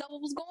I wouldn't know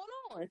what was going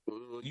on.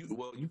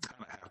 You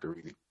kind of have to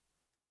read it.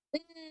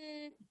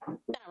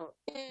 No.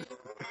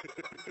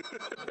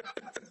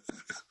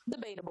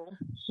 Debatable.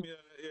 Yeah.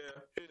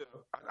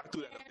 I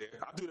threw that up there.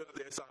 I threw that up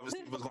there so I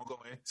see what's going to go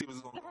in. See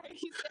what's going to go in.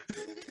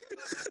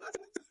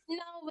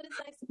 No, but it's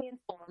nice to be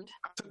informed.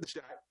 I took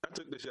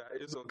the shot.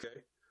 It's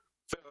okay.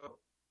 Phil,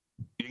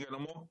 you got no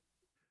more?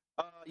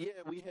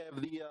 Yeah, we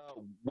have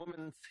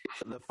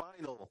the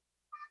final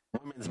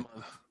Women's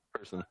Month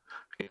person.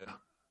 Yeah.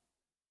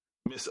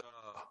 Miss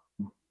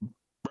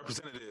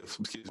Representative,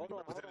 excuse me.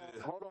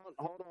 Representative.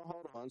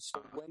 Hold on.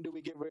 So when do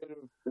we get rid of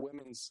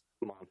Women's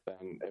Month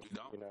then? If, We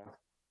don't. You know,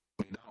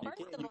 We don't.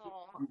 First of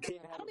all, you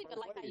can't have I don't it even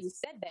both like how ways. you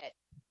said that.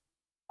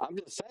 I'm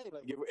just saying,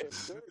 like,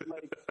 if they're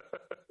like,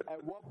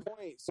 at what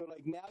point? So,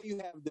 like, now you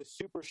have the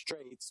super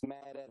straights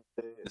mad at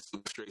The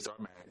super straights are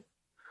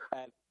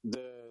mad.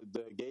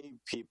 the gay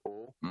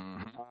people,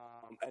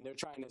 Mm-hmm. and they're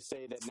trying to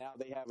say that now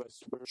they have a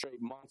super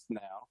straight month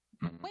now.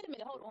 Mm-hmm. Wait a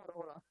minute, hold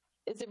on.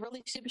 Is it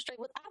really super straight?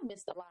 I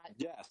missed a lot.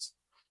 Yes.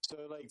 So,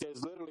 like,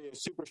 there's literally a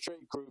super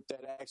straight group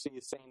that actually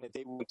is saying that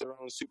they want their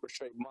own super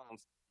straight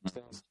month.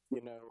 Since,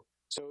 you know,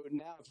 so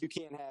now if you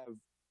can't have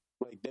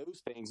like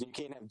those things, and you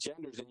can't have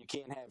genders, and you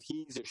can't have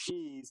he's or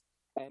she's,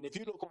 and if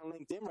you look on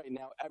LinkedIn right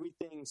now,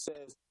 everything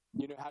says,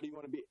 you know, how do you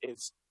want to be?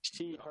 It's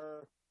she,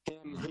 her,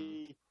 him,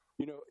 he.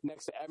 You know,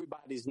 next to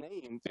everybody's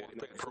name. Yeah, they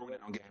play the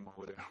pronoun game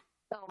over there.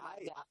 Oh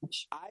my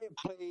gosh. I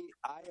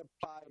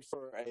applied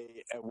for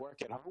a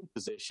work at home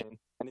position,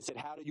 and it said,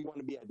 "How do you want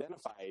to be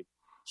identified?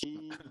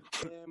 He,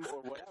 him,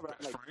 or whatever."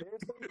 I'm like,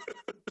 seriously?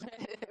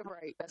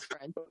 Right, best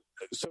friend.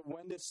 So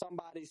when does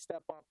somebody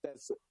step up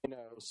that's, you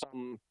know,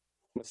 some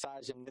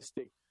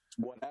misogynistic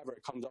whatever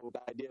comes up with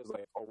ideas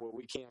like, oh, well,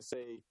 we can't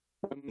say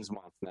Women's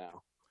Month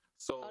now.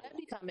 So, Oh, that'd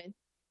be coming.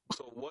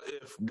 so what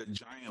if the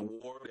giant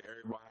war that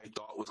everybody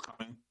thought was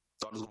coming,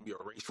 thought it was going to be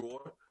a race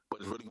war, but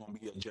it's really going to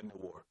be a gender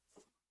war?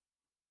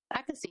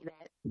 I can see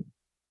that.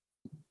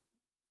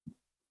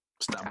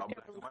 It's not about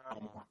black and white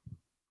no more.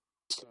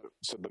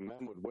 So the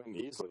men would win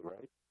easily,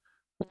 right?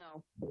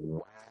 No.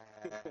 Wow.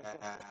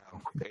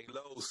 Hey,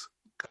 Los,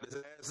 cut his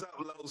ass up,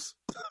 Los.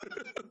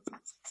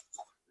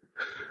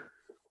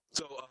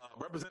 So,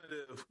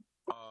 Representative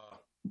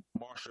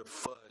Marsha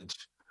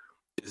Fudge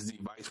is the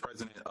vice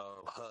president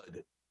of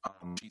HUD.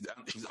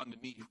 She's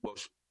underneath,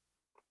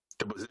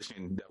 the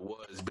position that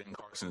was Ben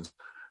Carson's.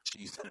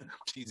 She's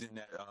in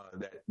that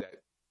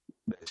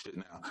shit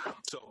now.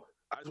 So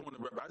I just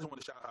want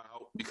to shout her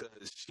out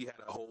because she had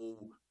a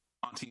whole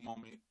auntie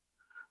moment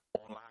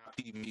on live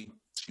TV.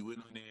 She went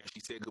in there, she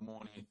said good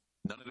morning.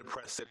 None of the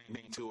press said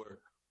anything to her.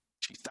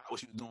 She stopped what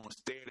she was doing,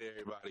 stared at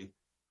everybody.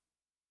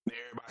 And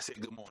everybody said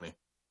good morning.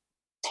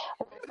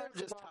 They were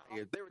just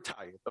tired. They were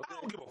tired. Okay? I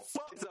don't give a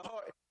fuck.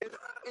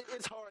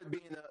 It's hard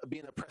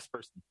being a press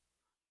person.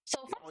 So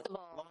first of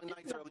all, Long this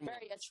nights, is a early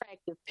very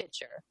attractive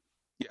picture.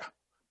 Yeah.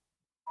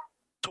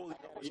 Totally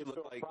know what you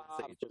look like on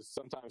stage. Just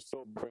sometimes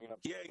Phil bringing up.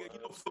 Yeah, you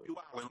know, Phil be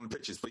wilding on the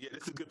pictures. But yeah,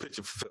 this is a good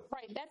picture for Phil.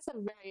 Right, that's a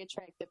very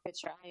attractive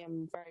picture. I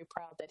am very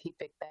proud that he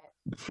picked that.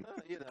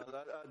 You know,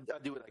 I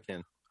do what I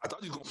can. I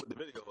thought you was going to put the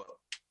video up.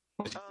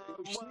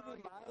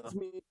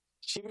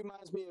 She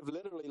reminds me of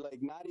literally like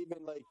not even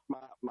like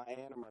my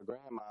aunt or my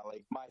grandma,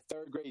 like my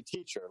third grade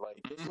teacher,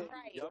 like this lady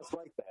Right. just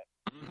like that.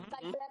 Mm-hmm.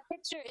 Like that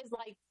picture is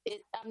like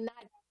I'm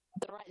not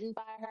threatened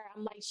by her.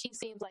 I'm like, she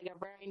seems like a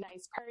very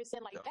nice person.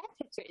 Like Yeah. that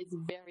picture is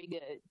very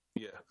good.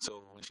 Yeah,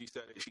 so when she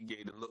said it, she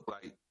gave the look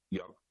like,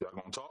 y'all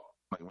gonna talk?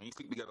 Like when you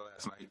sleep together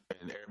last night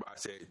and everybody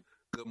said,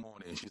 good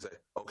morning. And she said,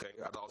 okay,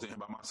 I thought I was in here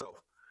by myself.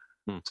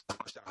 So I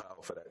want to shout her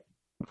out for that.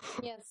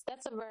 Yes,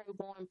 that's a very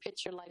warm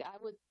picture. Like I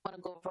would want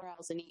to go over her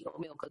house and eat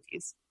oatmeal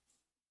cookies.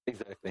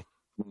 Exactly.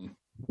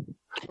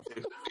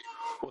 Okay.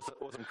 or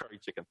some curry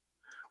chicken.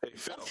 Hey,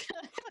 Phil,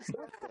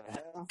 What the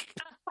hell?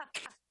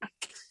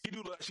 you do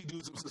look like she do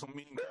some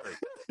mean curry.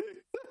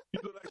 You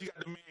look like you got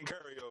the mean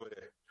curry over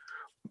there.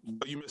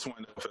 But you missed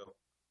one, though, Phil.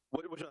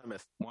 Which one I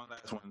missed? One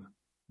last one.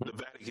 The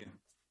Vatican.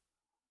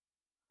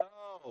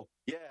 Oh,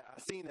 yeah, I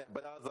seen that,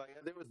 but I was like,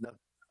 there was nothing.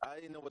 I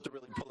didn't know what to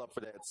really pull up for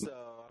that, so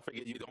I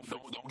figured you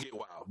Don't get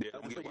wild. Yeah,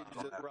 don't get wild.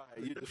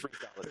 Right, you just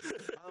freestyle it.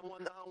 I don't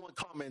want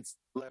comments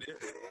left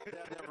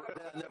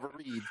that I never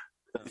read.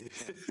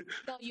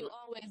 So you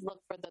always look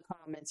for the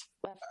comments.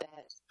 Left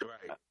that.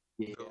 Right.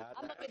 Yeah,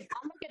 I look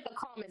at the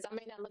comments. I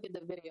may not look at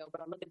the video,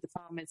 but I look at the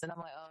comments and I'm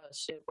like, oh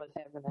shit, what's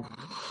happening?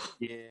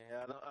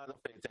 yeah, I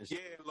don't pay attention.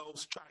 Yeah,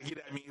 Los, try to get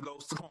at me,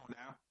 Los. Come on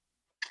now.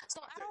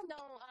 So I don't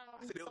know.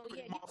 I said they was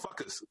pretty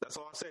motherfuckers. That's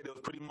all I said. They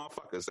was pretty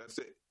motherfuckers. That's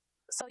it.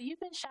 So you've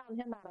been shouting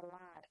him out a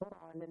lot. Hold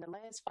on. In the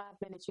last 5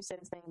 minutes, you said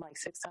his name like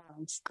 6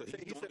 times. Because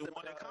he's the only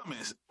one that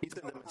comments. He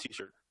sent them a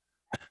t-shirt.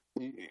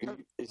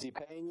 Is he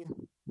paying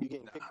you? You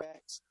getting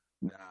kickbacks?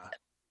 Nah.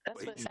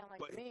 That's what it sounds like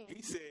but to me.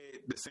 he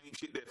said the same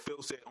shit that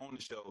Phil said on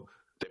the show,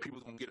 that people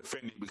was going to get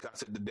offended because I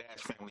said the Dash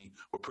family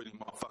were pretty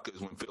motherfuckers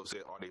when Phil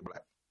said, are they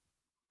black?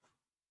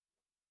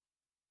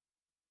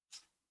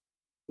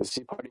 Is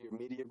he part of your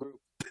media group?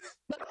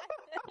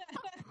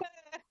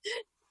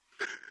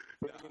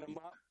 Bringing him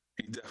up?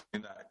 He's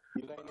definitely not.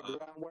 You laying the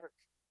groundwork?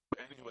 But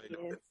anyway,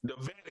 the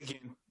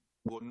Vatican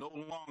will no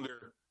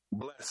longer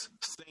bless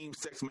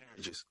same-sex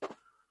marriages.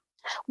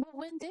 Well,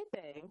 when did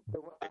they?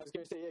 I was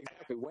going to say,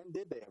 exactly. When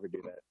did they ever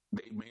do that?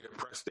 They did a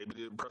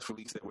press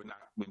release that we're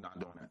not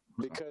doing that.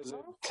 Because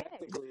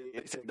technically,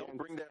 They said, don't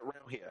bring that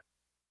around here.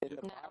 in the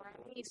Not Bible, around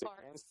it's these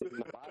parts. against it in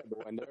the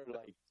Bible, and they're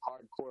like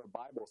hardcore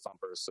Bible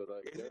thumpers. So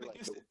like, Is they're it like,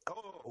 against it?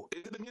 Oh,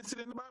 is it against it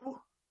in the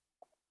Bible?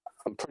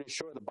 I'm pretty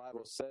sure the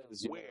Bible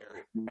says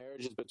Where?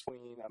 marriage is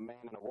between a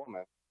man and a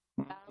woman.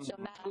 Thou shalt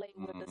not lay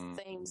with the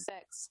same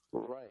sex.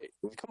 Right.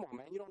 Come on,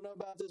 man. You don't know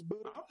about this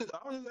Buddha? I was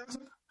just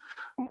asking.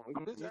 Come on.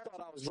 I'm just You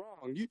thought I was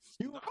wrong.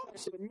 You were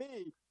questioning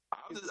me.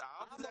 I'm just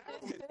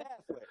asking.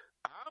 Catholic.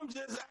 I'm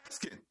just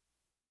asking.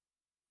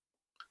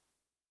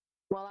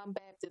 Well, I'm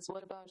Baptist.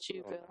 What about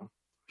you, Phil?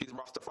 He's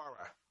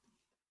Rastafari.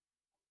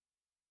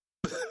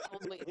 I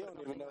was waiting He for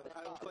don't even know something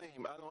I don't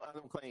claim. I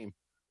don't claim.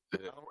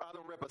 Yeah. I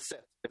don't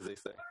represent, as they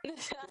say.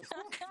 He's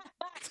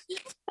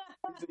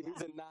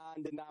a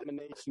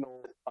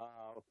non-denominational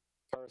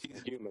person,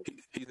 human.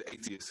 He's an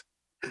atheist.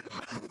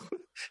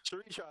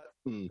 Sheree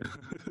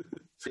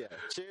yeah,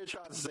 Sheree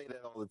tries to say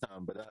that all the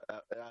time, but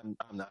I'm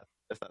not.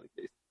 That's not the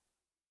case.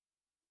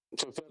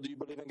 So, Phil, do you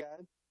believe in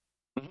God?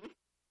 Mm-hmm.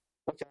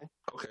 Okay.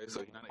 Okay,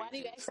 so you're not an Why do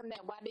you atheist. ask him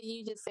that? Why did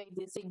you just say,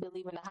 does he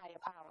believe in a higher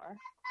power?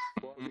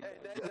 Well,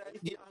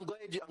 Yeah, I'm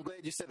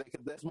glad you said that,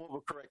 because that's more of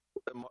a correct,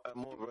 more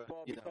of a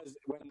well, you know, because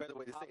when a better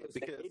way to say it. I was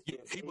Because an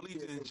atheist, he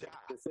believes in atheism Jah.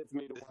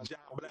 specifically the It's one Jah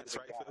that bless, believes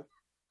in right, God. Phil?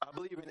 I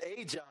believe in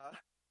a Jah,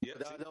 Yeah.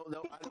 but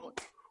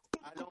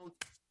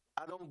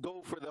I don't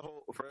go for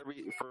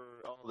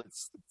all the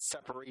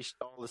separation,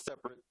 all the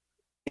separate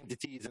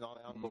entities and all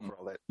that. I don't go for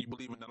all that. You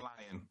believe in the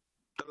lion.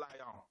 The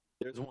lion.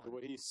 There's one.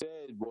 What he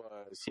said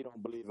was he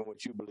don't believe in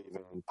what you believe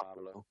in,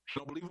 Pablo.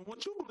 Don't believe in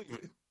what you believe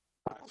in.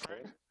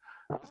 Okay.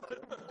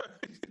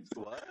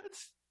 What?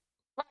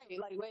 Right,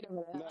 like, wait a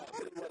minute. No,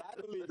 see, what I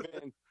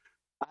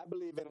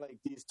believe in like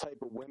these type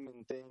of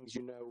women things,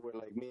 where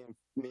like me and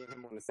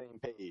him on the same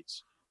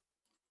page.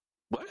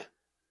 What?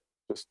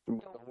 Just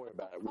don't worry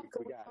about it. We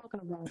got it.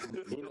 Talking about?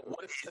 You know,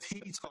 What is he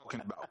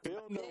talking about?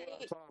 Phil know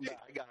what I'm talking about.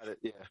 I got it.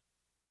 Yeah.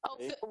 Oh,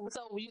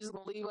 so you just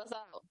gonna leave us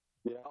out?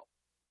 Yeah.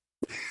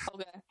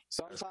 Okay.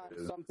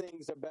 Sometimes some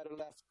things are better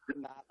left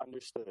not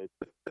understood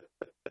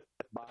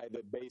by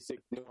the basic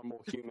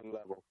normal human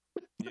level.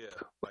 Yeah,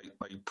 like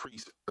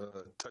priests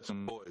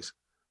touching boys,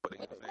 but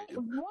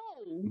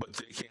Whoa.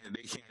 they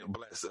can't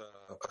bless a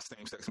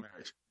same sex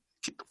marriage.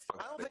 Get the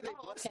fuck I don't out think of they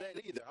bless that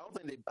either. I don't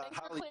think they. I Thanks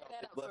for highly clearing doubt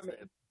that they up bless for me.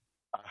 that.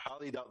 I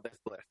highly doubt that's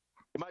blessed.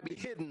 It might be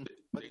hidden,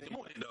 but They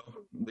doing it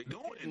though. They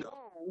doing it though.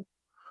 Whoa.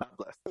 not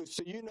blessed. So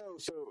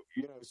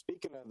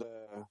speaking of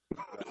the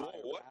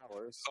higher what?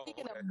 powers,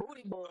 Speaking of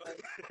booty boy,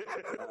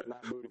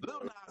 not booty Lil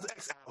boys. Nas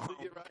X album.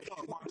 You're right.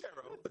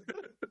 Montero.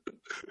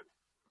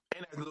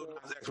 And that's Lil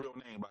Nas X real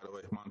name, by the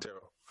way,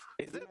 Montero.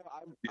 Is it?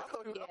 I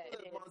thought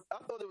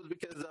it was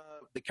because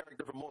the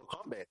character from Mortal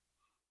Kombat.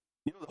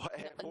 You know, the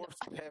half horse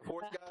guy.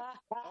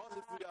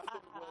 Honestly, I thought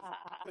it was.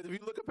 Because if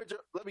you look a picture,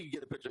 let me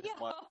get a picture of him.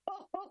 Watch.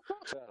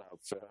 Shut up,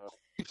 Phil.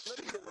 Let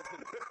me get a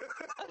picture.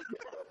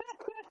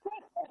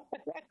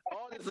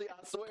 Honestly,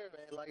 I swear,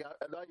 man. Like,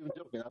 I'm not even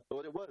joking. I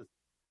thought it was.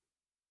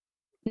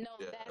 no,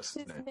 Yeah, that's that's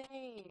his his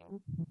name.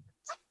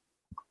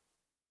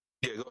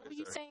 Yeah, go What were ahead,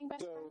 you sir. saying,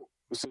 best friend?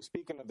 So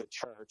speaking of the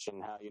church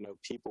and how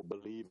people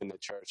believe in the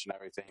church and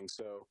everything,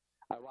 so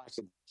I watched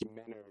a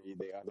documentary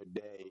the other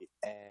day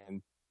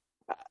and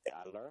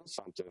I learned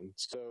something.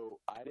 So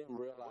I didn't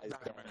realize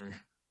Documentary.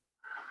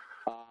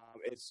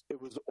 that it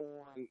was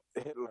on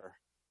Hitler.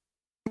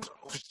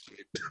 Oh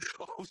shit!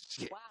 Oh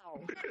shit!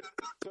 Wow.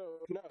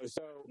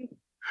 So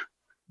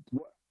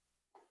what?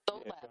 So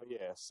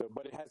So,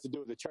 but it has to do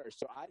with the church.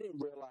 So I didn't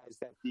realize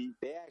that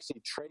they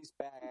actually traced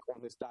back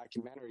on this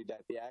documentary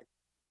that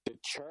the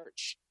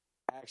church,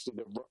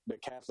 actually the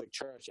Catholic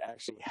Church,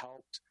 actually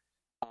helped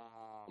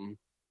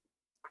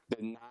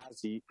the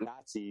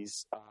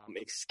Nazis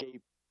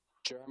escape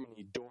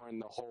Germany during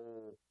the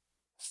whole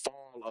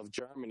fall of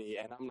Germany.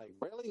 And I'm like,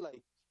 really?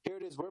 Like, here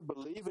it is. We're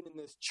believing in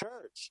this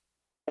church,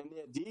 and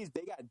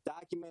they got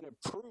documented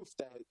proof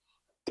that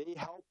they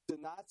helped the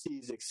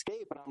Nazis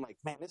escape. And I'm like,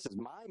 man, this is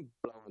mind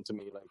blowing to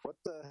me. Like, what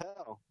the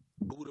hell?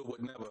 Buddha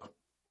would never.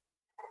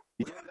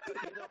 Yeah,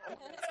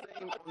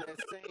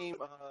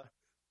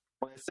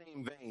 on that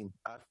same vein,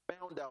 I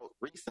found out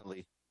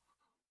recently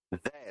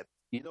that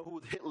you know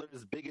who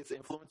Hitler's biggest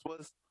influence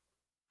was?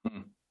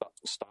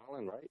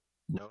 Stalin, right?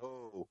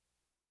 No,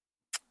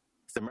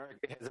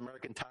 it has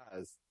American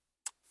ties.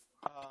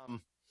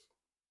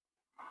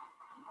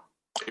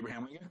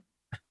 Abraham Lincoln?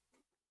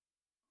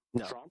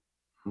 No. Trump?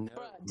 No.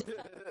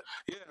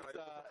 Yeah.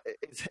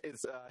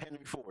 It's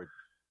Henry Ford.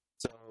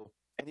 So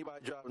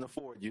anybody driving a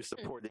Ford, you're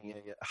supporting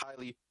a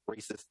highly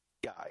racist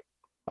guy.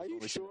 Are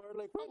you sure?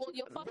 Like, look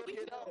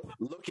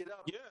it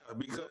up. Yeah,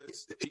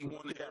 because he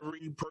wanted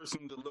every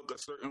person to look a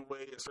certain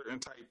way, a certain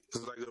type.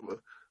 It's like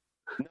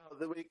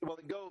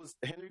it goes.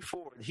 Henry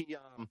Ford. He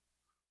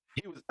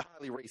was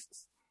highly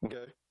racist.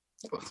 Okay.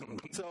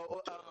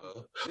 So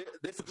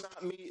this is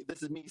not me.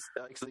 This is me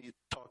actually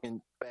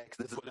talking facts.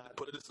 This is not.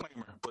 Put a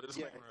disclaimer.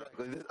 Yeah,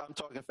 exactly. I'm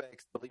talking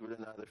facts. Believe it or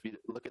not, if you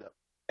look it up.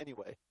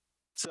 Anyway,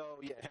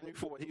 so yeah, Henry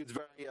Ford. He was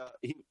very.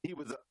 He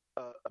was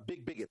a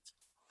big bigot.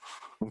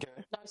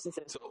 Okay.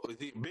 Narcissist. So is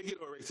he bigot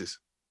or racist?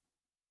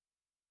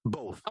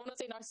 Both. I want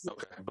to say narcissist.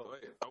 Okay.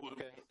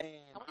 Okay.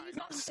 And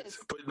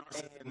narcissist. Put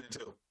narcissist in there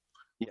too.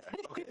 Yeah.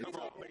 Okay.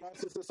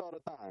 Narcissists all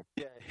the time.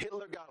 Yeah.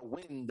 Hitler got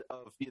wind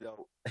of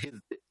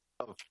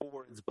of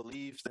Ford's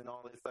beliefs and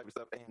all this type of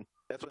stuff, and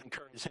that's what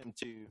encouraged him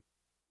to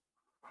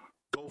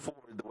go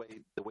forward the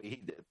way he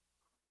did.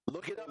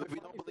 Look it up if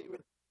you don't believe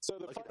it. So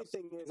the funny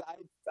thing is,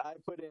 I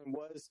put in,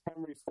 was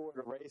Henry Ford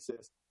a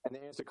racist? And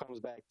the answer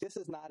comes back, this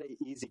is not an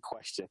easy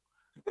question.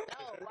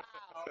 Oh,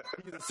 wow.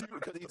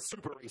 Because he's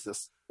super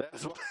racist.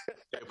 That's why.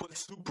 Yeah, put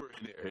super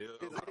in there.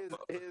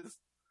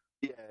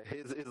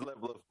 His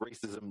level of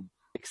racism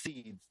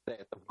exceeds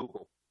that of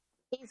Google.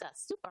 He's a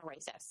super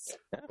racist.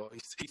 Yeah. Well,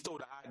 he stole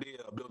the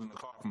idea of building a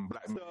car from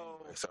black men.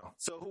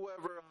 So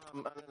whoever, I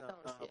don't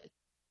know.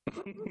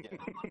 Yeah.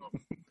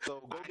 So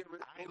go get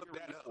rid. I ain't looked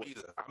that up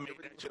either. I made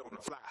that shit on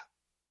the fly.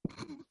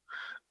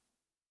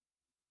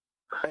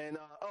 And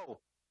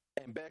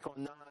and back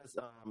on Nas,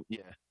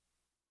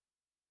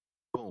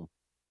 boom,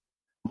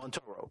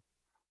 Montero.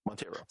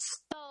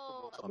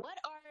 So, what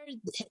are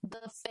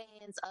the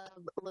fans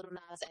of Little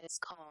Nas X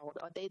called?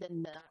 Are they the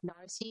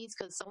Narcies?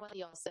 Because some of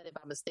y'all said it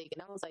by mistake,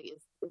 and I was like,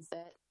 is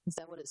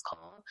that what it's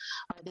called?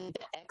 Are they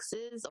the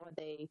X's? Or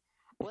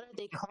what are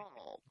they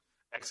called?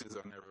 X's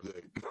are never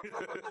good.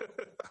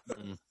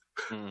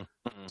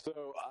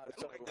 So,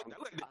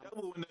 like the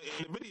devil in the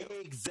video.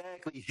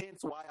 Exactly.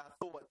 Hence why I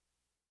thought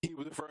he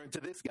was referring to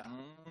this guy.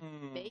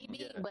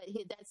 Maybe, but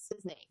that's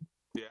his name.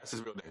 Yeah, that's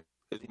his real name.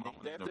 His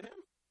mama named after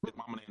him? His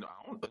mama named him.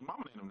 His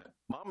mama named him that.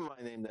 Mama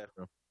might name that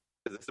after him.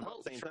 Because it's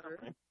about the same time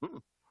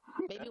frame.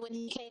 Maybe when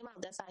he came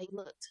out, that's how he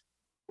looked.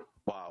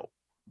 Wow.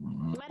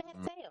 He might have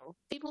had tail.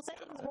 People say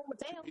he was born with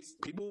tails.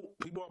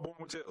 People are born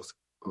with tails.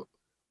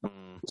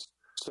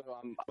 So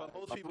but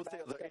most people's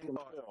tails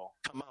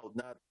come out,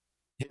 not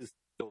his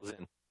goes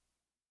in.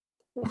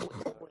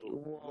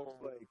 Whoa.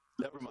 Like,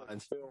 never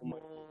mind.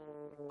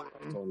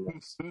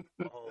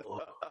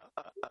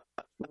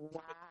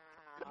 Wow.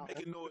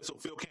 Making noise so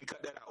Phil can't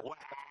cut that out. Wow.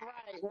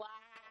 Right. Wow.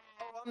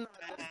 Oh, I'm not.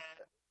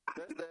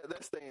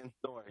 That's staying.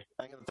 Don't worry.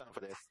 I ain't got time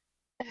for this.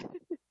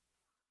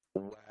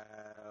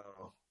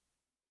 Wow.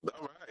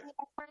 All right.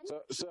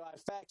 So I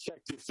fact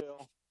checked you,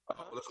 Phil.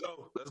 Let's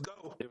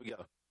go. Here we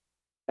go.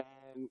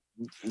 And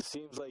it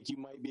seems like you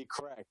might be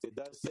correct. It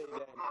does say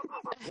that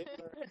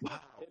Hitler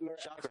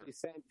actually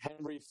sent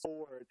Henry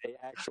Ford an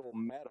actual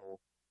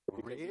medal.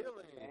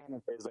 Really?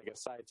 It's like a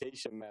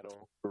citation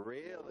medal.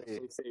 Really?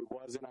 They say it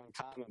wasn't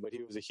uncommon, but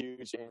he was a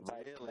huge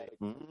anti-Semitic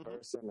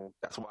person. And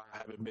that's why I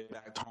haven't been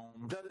back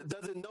home.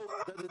 Does it note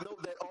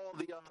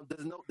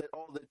that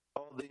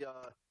all the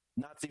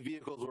Nazi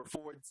vehicles were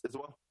Fords as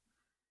well?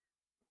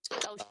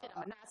 Oh shit,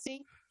 I'm a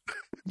Nazi.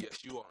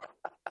 Yes, you are.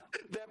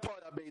 That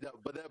part I made up,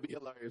 but that'd be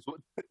hilarious.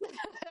 And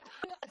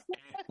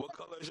what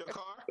color is your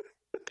car?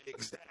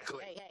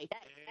 Exactly. Hey.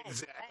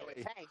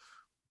 Exactly. Hey.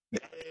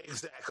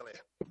 Exactly.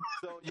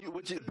 So you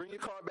bring your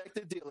car back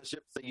to the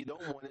dealership, say you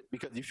don't want it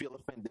because you feel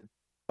offended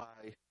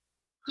by.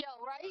 Yo,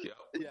 right?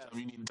 Yeah.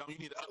 You need to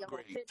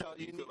upgrade. Tell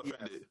you feel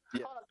offended.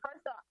 Yes. Hold on,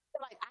 first off,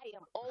 like I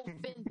am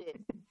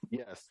offended.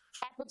 Yes.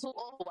 Capital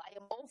O. I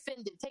am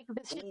offended. Take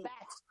this shit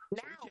back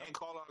now. So we can't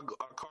call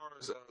our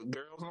cars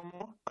girls no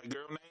more, like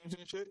girl names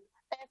and shit.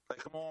 Like,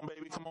 come on,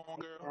 baby, come on,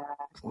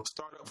 girl.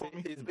 Start up for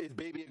me. Is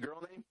baby a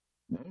girl name?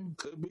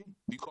 Could be.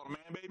 You call a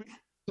man baby?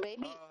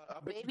 Baby. I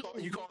bet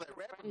you call that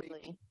rapper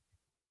baby.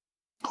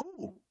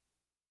 Who?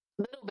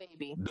 Little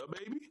baby. The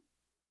baby?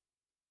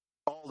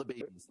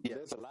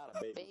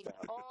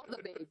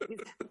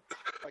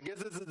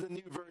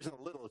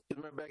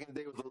 in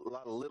the day was a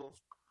lot of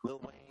Lil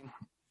Wayne,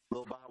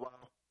 Lil Bow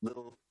Wow,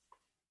 Lil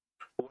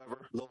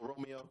whoever, Lil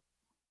Romeo,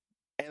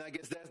 and I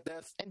guess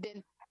that's. And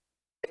then,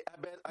 I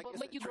but guess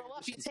when you grow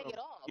up, you take it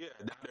off. Yeah,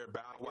 down there,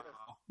 Bow Wow,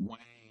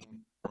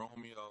 Wayne,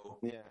 Romeo,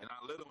 Yeah. and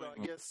I Lil So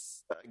Wayne.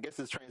 I guess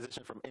it's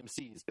transition from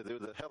MCs because there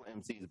was a hell of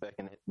MCs back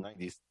in the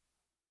 90s.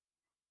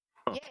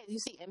 Yeah, you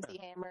see MC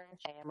Hammer.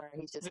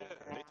 He's just Yeah,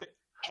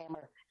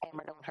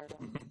 Hammer, don't hurt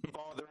him.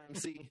 Father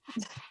MC.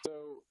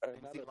 So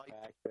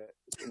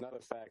another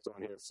fact on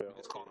here, Phil.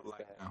 It's called a is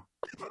light that, now.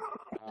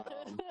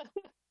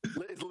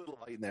 It's a little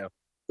light now.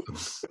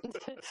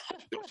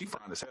 Yo, she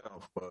fine as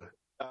hell, but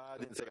I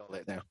didn't say all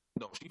that now.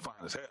 no, she fine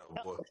as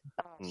hell, boy.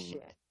 Oh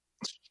shit,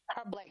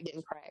 her black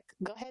didn't crack.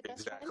 Go ahead,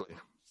 that's Exactly.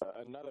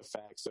 another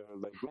fact. So,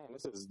 like, man,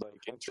 this is like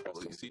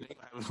interesting. See, they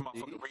have this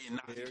motherfucker reading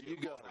Nazi There shit you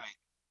go. all night.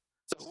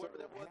 So whoever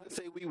that was to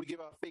say we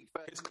give out fake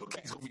facts. His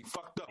cookies gonna be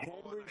fucked up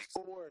all Henry night.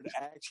 Ford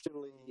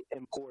actually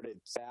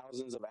imported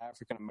thousands of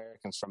African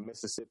Americans from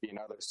Mississippi and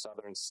other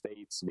southern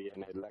states via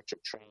an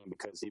electric train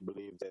because he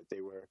believed that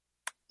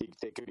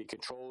they could be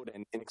controlled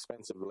and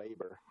inexpensive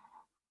labor.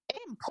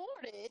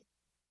 Imported.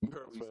 You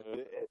heard what So we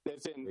said.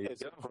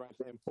 it's in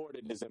parentheses.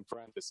 Imported is in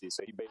parentheses.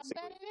 So he I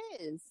basically bet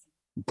it is.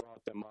 brought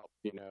them up,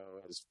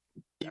 as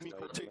You mean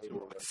quotation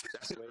marks?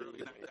 That's the early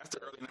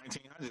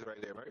 1900s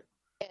right there, right?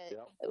 And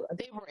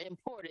they were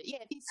imported.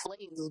 Yeah, these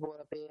slaves was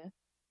up there.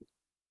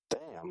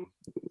 Damn,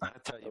 I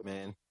tell you,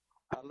 man.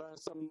 I learned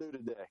something new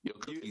today. Your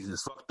cookies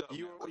is fucked up.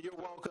 You're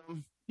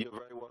welcome. You're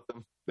very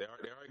welcome. They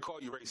already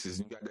called you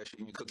racist, and you got that shit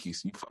in your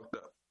cookies. You fucked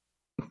up.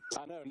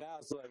 I know now.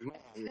 It's like,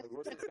 man, like,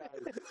 what's this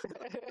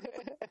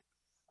guy?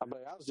 I'm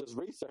like, I was just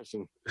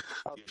researching.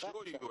 I was You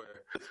sure you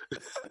were?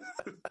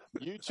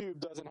 YouTube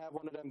doesn't have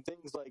one of them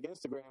things like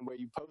Instagram where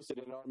you post it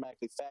and it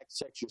automatically fact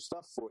checks your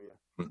stuff for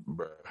you.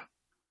 Bruh.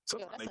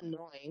 Yo, that's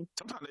annoying.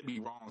 Sometimes they be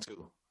wrong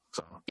too.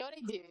 So, Yo,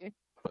 they do.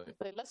 but,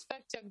 Like, let's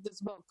fact check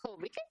this about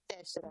COVID. Get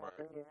that shit out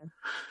of here.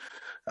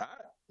 all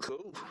right,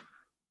 cool.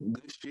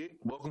 Good shit.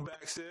 Welcome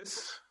back,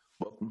 sis.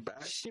 Welcome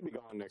back. She'll be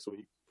gone next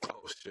week.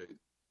 Oh shit.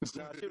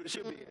 No,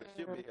 she'll be here.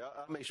 She'll be here.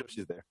 I'll make sure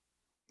she's there.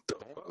 The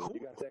Damn, fuck? Who? you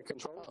got that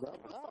control, bro.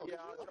 Oh, Yeah,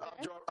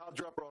 I'll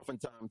drop her off in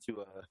time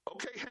to.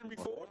 Okay, Henry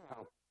Ford.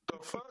 Wow. The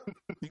fuck?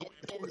 You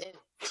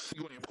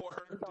gonna import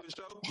her to the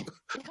show?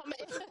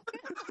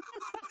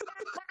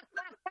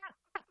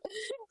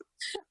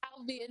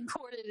 I'll be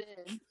imported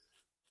in.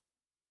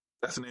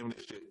 That's the name of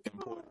this shit.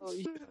 Imported. Oh,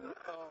 shit.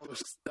 Oh,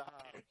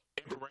 stop!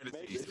 In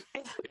parentheses.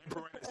 In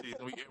parentheses,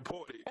 and we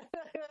imported.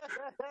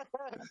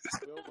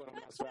 Still gonna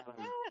mess around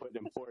and put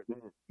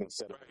important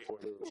instead of Right.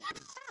 imported.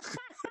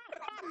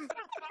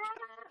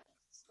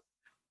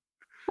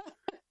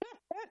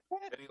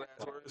 Any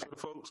last words for the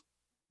folks?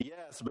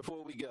 Yes.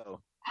 Before we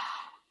go,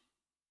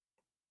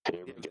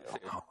 Here we go.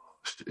 Oh,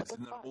 shit. Is this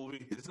another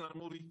movie? Is this another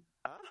movie?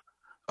 Huh?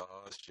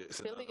 Oh shit.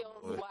 It's Billy another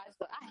goes movie. watch,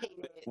 but I hate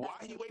it. Why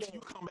you wait till you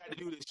come back to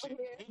do this shit?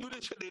 You do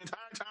this shit the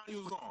entire time you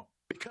was gone.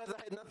 because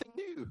I had nothing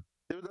new.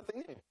 There was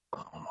nothing new.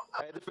 Oh my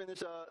I had to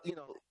finish.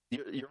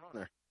 Your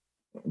Honor.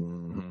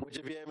 Mm-hmm. Which,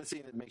 if you haven't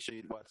seen it, make sure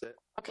you watch it.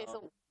 Okay,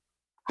 so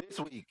This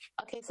week,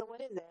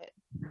 what is it?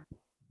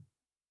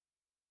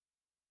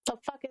 The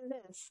fuck is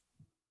this?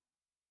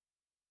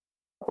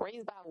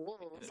 Raised by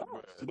Wolves. Oh,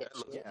 Bruh, that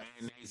looks Yeah.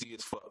 mayonnaise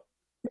as fuck.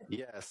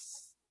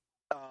 yes.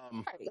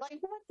 Like,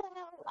 what the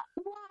hell?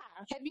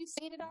 Why? Have you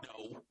seen it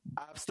already? No.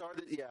 I've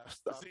started. Yeah.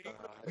 See?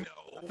 I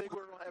No. think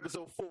we're on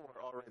episode 4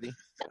 already.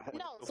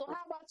 No. So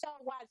how about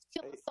y'all watch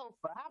Killer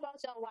Sofa? How about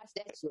y'all watch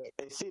that shit?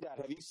 Hey, see that?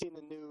 Have you seen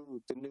the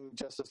new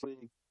Justice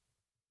League?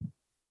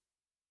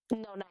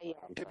 No, not yet.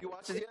 Have you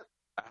watched it yet?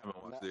 I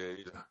haven't watched it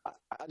either.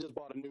 I just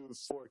bought a new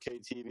 4K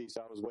TV,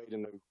 so I was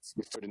waiting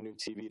for the new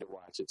TV to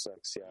watch it. So I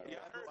could see how Yeah,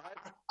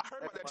 I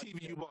heard about that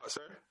TV you bought,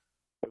 sir.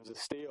 it was a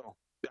steal.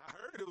 I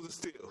heard it was a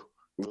steal.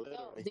 Yo,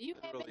 Literally, do you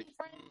have any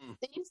friends?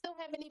 Do you still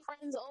have any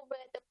friends over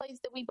at the place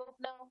that we both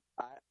know?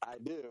 I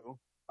do.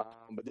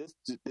 But this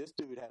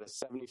dude had a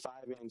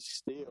 75-inch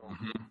steel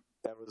Mm-hmm.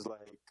 that was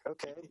like,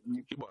 okay,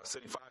 You bought a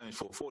 75-inch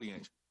for a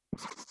 40-inch.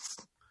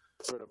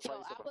 for the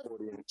price I of was- a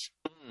 40-inch.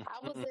 I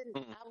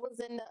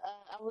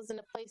was in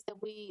the place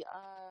that we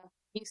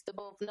used to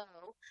both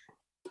know,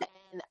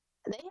 and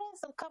they had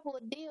some couple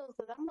of deals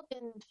because I'm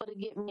looking for to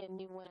get me a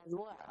new one as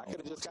well. I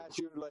could have just got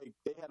you, like,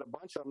 they had a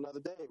bunch of them the other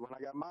day. When I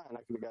got mine,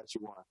 I could have got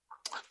you one.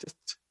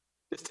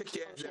 Just take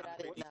your Oh, ass shit, down I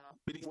to didn't Biddy- know.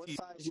 Biddy's What TV.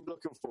 size you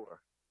looking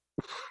for?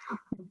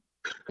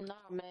 No,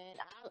 man.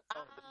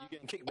 You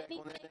getting kickback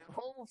on that Anything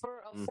now?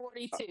 over a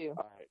 42.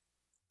 All right.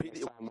 Pity,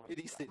 Next time one-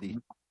 Pity City.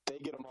 They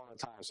get them all the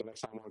time, so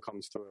next time one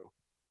comes through,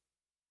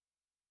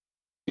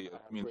 Yeah,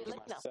 I mean, Wait, it's let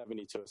my me know.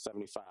 70 to a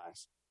 75.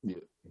 yeah.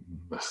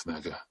 That's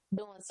nigga.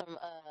 Doing some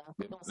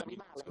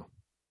mileage.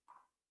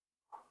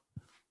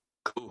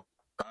 Cool.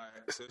 All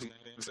right. So, you got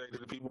anything to say to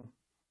the people?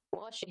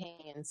 Wash your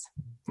hands.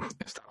 And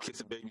stop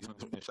kissing babies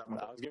in the shopping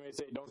I was going to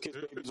say, don't kiss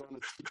babies on the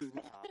TV.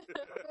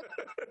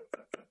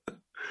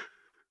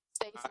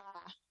 Stay fly.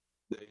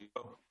 There you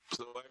go.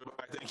 So,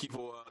 everybody, thank you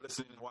for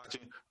listening and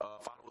watching.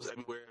 Follow us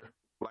everywhere.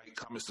 Like,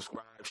 comment,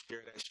 subscribe,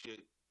 share that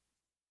shit.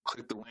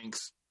 Click the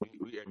links.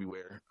 We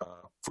everywhere.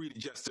 free the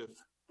jester.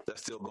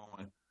 That's still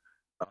going.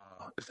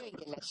 You ain't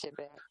getting that shit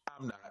back.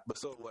 I'm not, but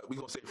so what? We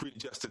gonna say free the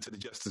jester to the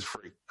jester's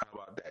free. How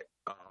about that?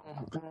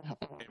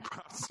 And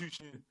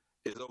prostitution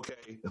is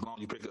okay as long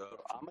as you pick it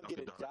up. I'm gonna get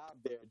a job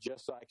there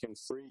just so I can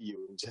free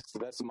you. Just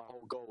that's my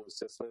whole goal. Is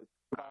just I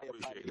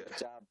appreciate get that. a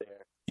job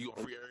there. You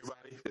gonna free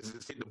everybody?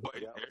 Just hit the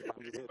button. Yep, I'm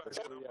gonna hit the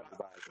free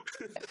everybody.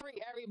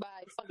 Free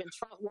everybody. Fucking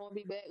Trump won't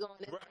be back on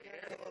it. Right.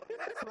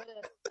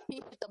 Twitter, he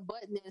hit the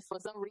button and for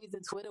some reason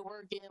Twitter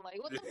working.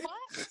 Like, what the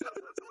fuck?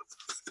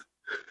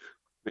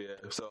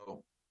 Yeah,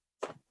 so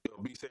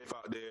be safe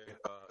out there.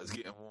 It's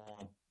getting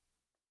warm.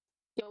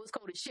 Yo, it's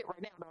cold as shit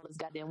right now with all this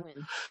goddamn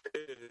wind.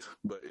 It is,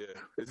 but yeah,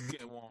 it's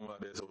getting warm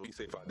out there, so be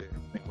safe out there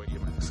and wear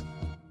your mask.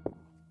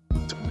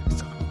 Till next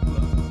time,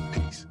 love,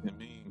 peace, and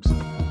memes.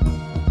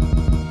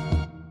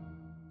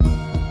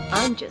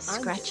 I'm just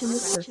scratching the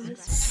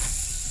surface.